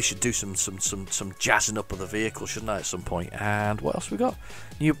 I really should do some jazzing up of the vehicle, shouldn't I, at some point? And what else we got?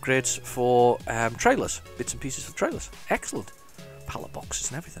 New upgrades for trailers, bits and pieces for trailers. Excellent. Pallet boxes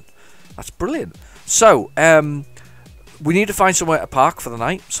and everything. That's brilliant. So we need to find somewhere to park for the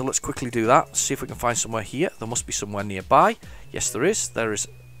night. So let's quickly do that. See if we can find somewhere here. There must be somewhere nearby. Yes, there is. There is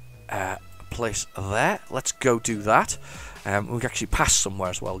a place there. Let's go do that. We can actually pass somewhere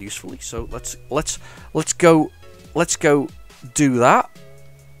as well, usefully. So let's go do that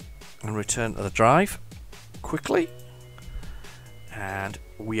and return to the drive quickly. And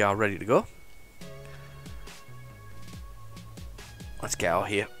we are ready to go. Let's get out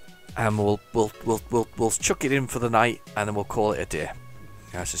here, and we'll chuck it in for the night, and then we'll call it a day.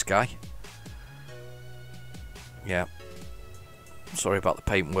 There's this guy. Yeah. Sorry about the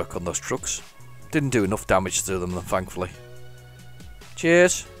paintwork on those trucks. Didn't do enough damage to them, thankfully.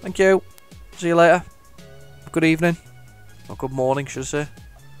 Cheers. Thank you. See you later. Good evening. Or good morning, should I say.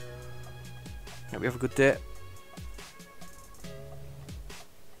 Hope you have a good day.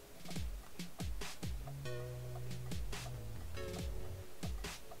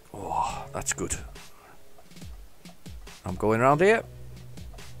 Oh, that's good. I'm going around here.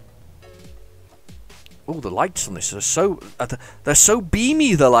 Oh, the lights on this are they're so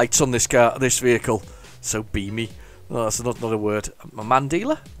beamy, the lights on this vehicle. So beamy. Oh, that's not a word. A man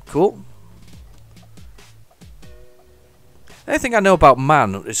dealer? Cool. The only thing I know about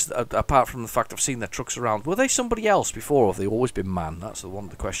Man is, apart from the fact I've seen their trucks around, were they somebody else before, or have they always been Man? That's one of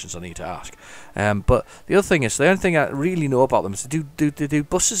the questions I need to ask. But the other thing is, the only thing I really know about them is they do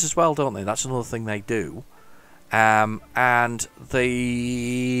buses as well, don't they? That's another thing they do. And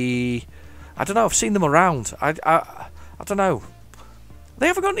they... I don't know, I've seen them around. I don't know. They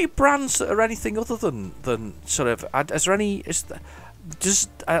haven't got any brands that are anything other than sort of... Is there any... Just,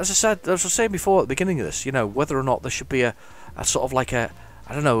 as I said, as I was saying before at the beginning of this, you know, whether or not there should be a sort of like a,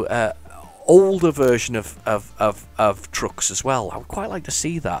 I don't know, older version of trucks as well. I would quite like to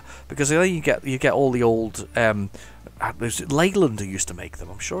see that, because then you get all the old. There's Leyland who used to make them.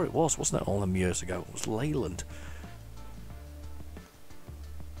 I'm sure it wasn't it? All them years ago, it was Leyland.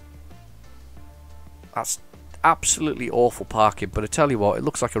 That's absolutely awful parking. But I tell you what, it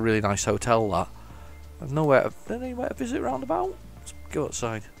looks like a really nice hotel. That there's anywhere to visit round about. Let's go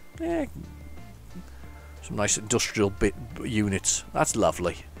outside. Yeah. Some nice industrial units. That's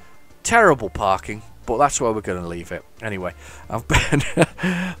lovely. Terrible parking, but that's where we're going to leave it. Anyway, I've got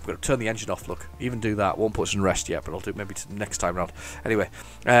to turn the engine off. Look, even do that. Won't put us in rest yet, but I'll do it maybe next time round. Anyway,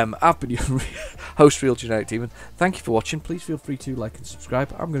 I've been your host, Real Generic Demon. Thank you for watching. Please feel free to like and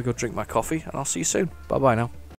subscribe. I'm going to go drink my coffee, and I'll see you soon. Bye bye now.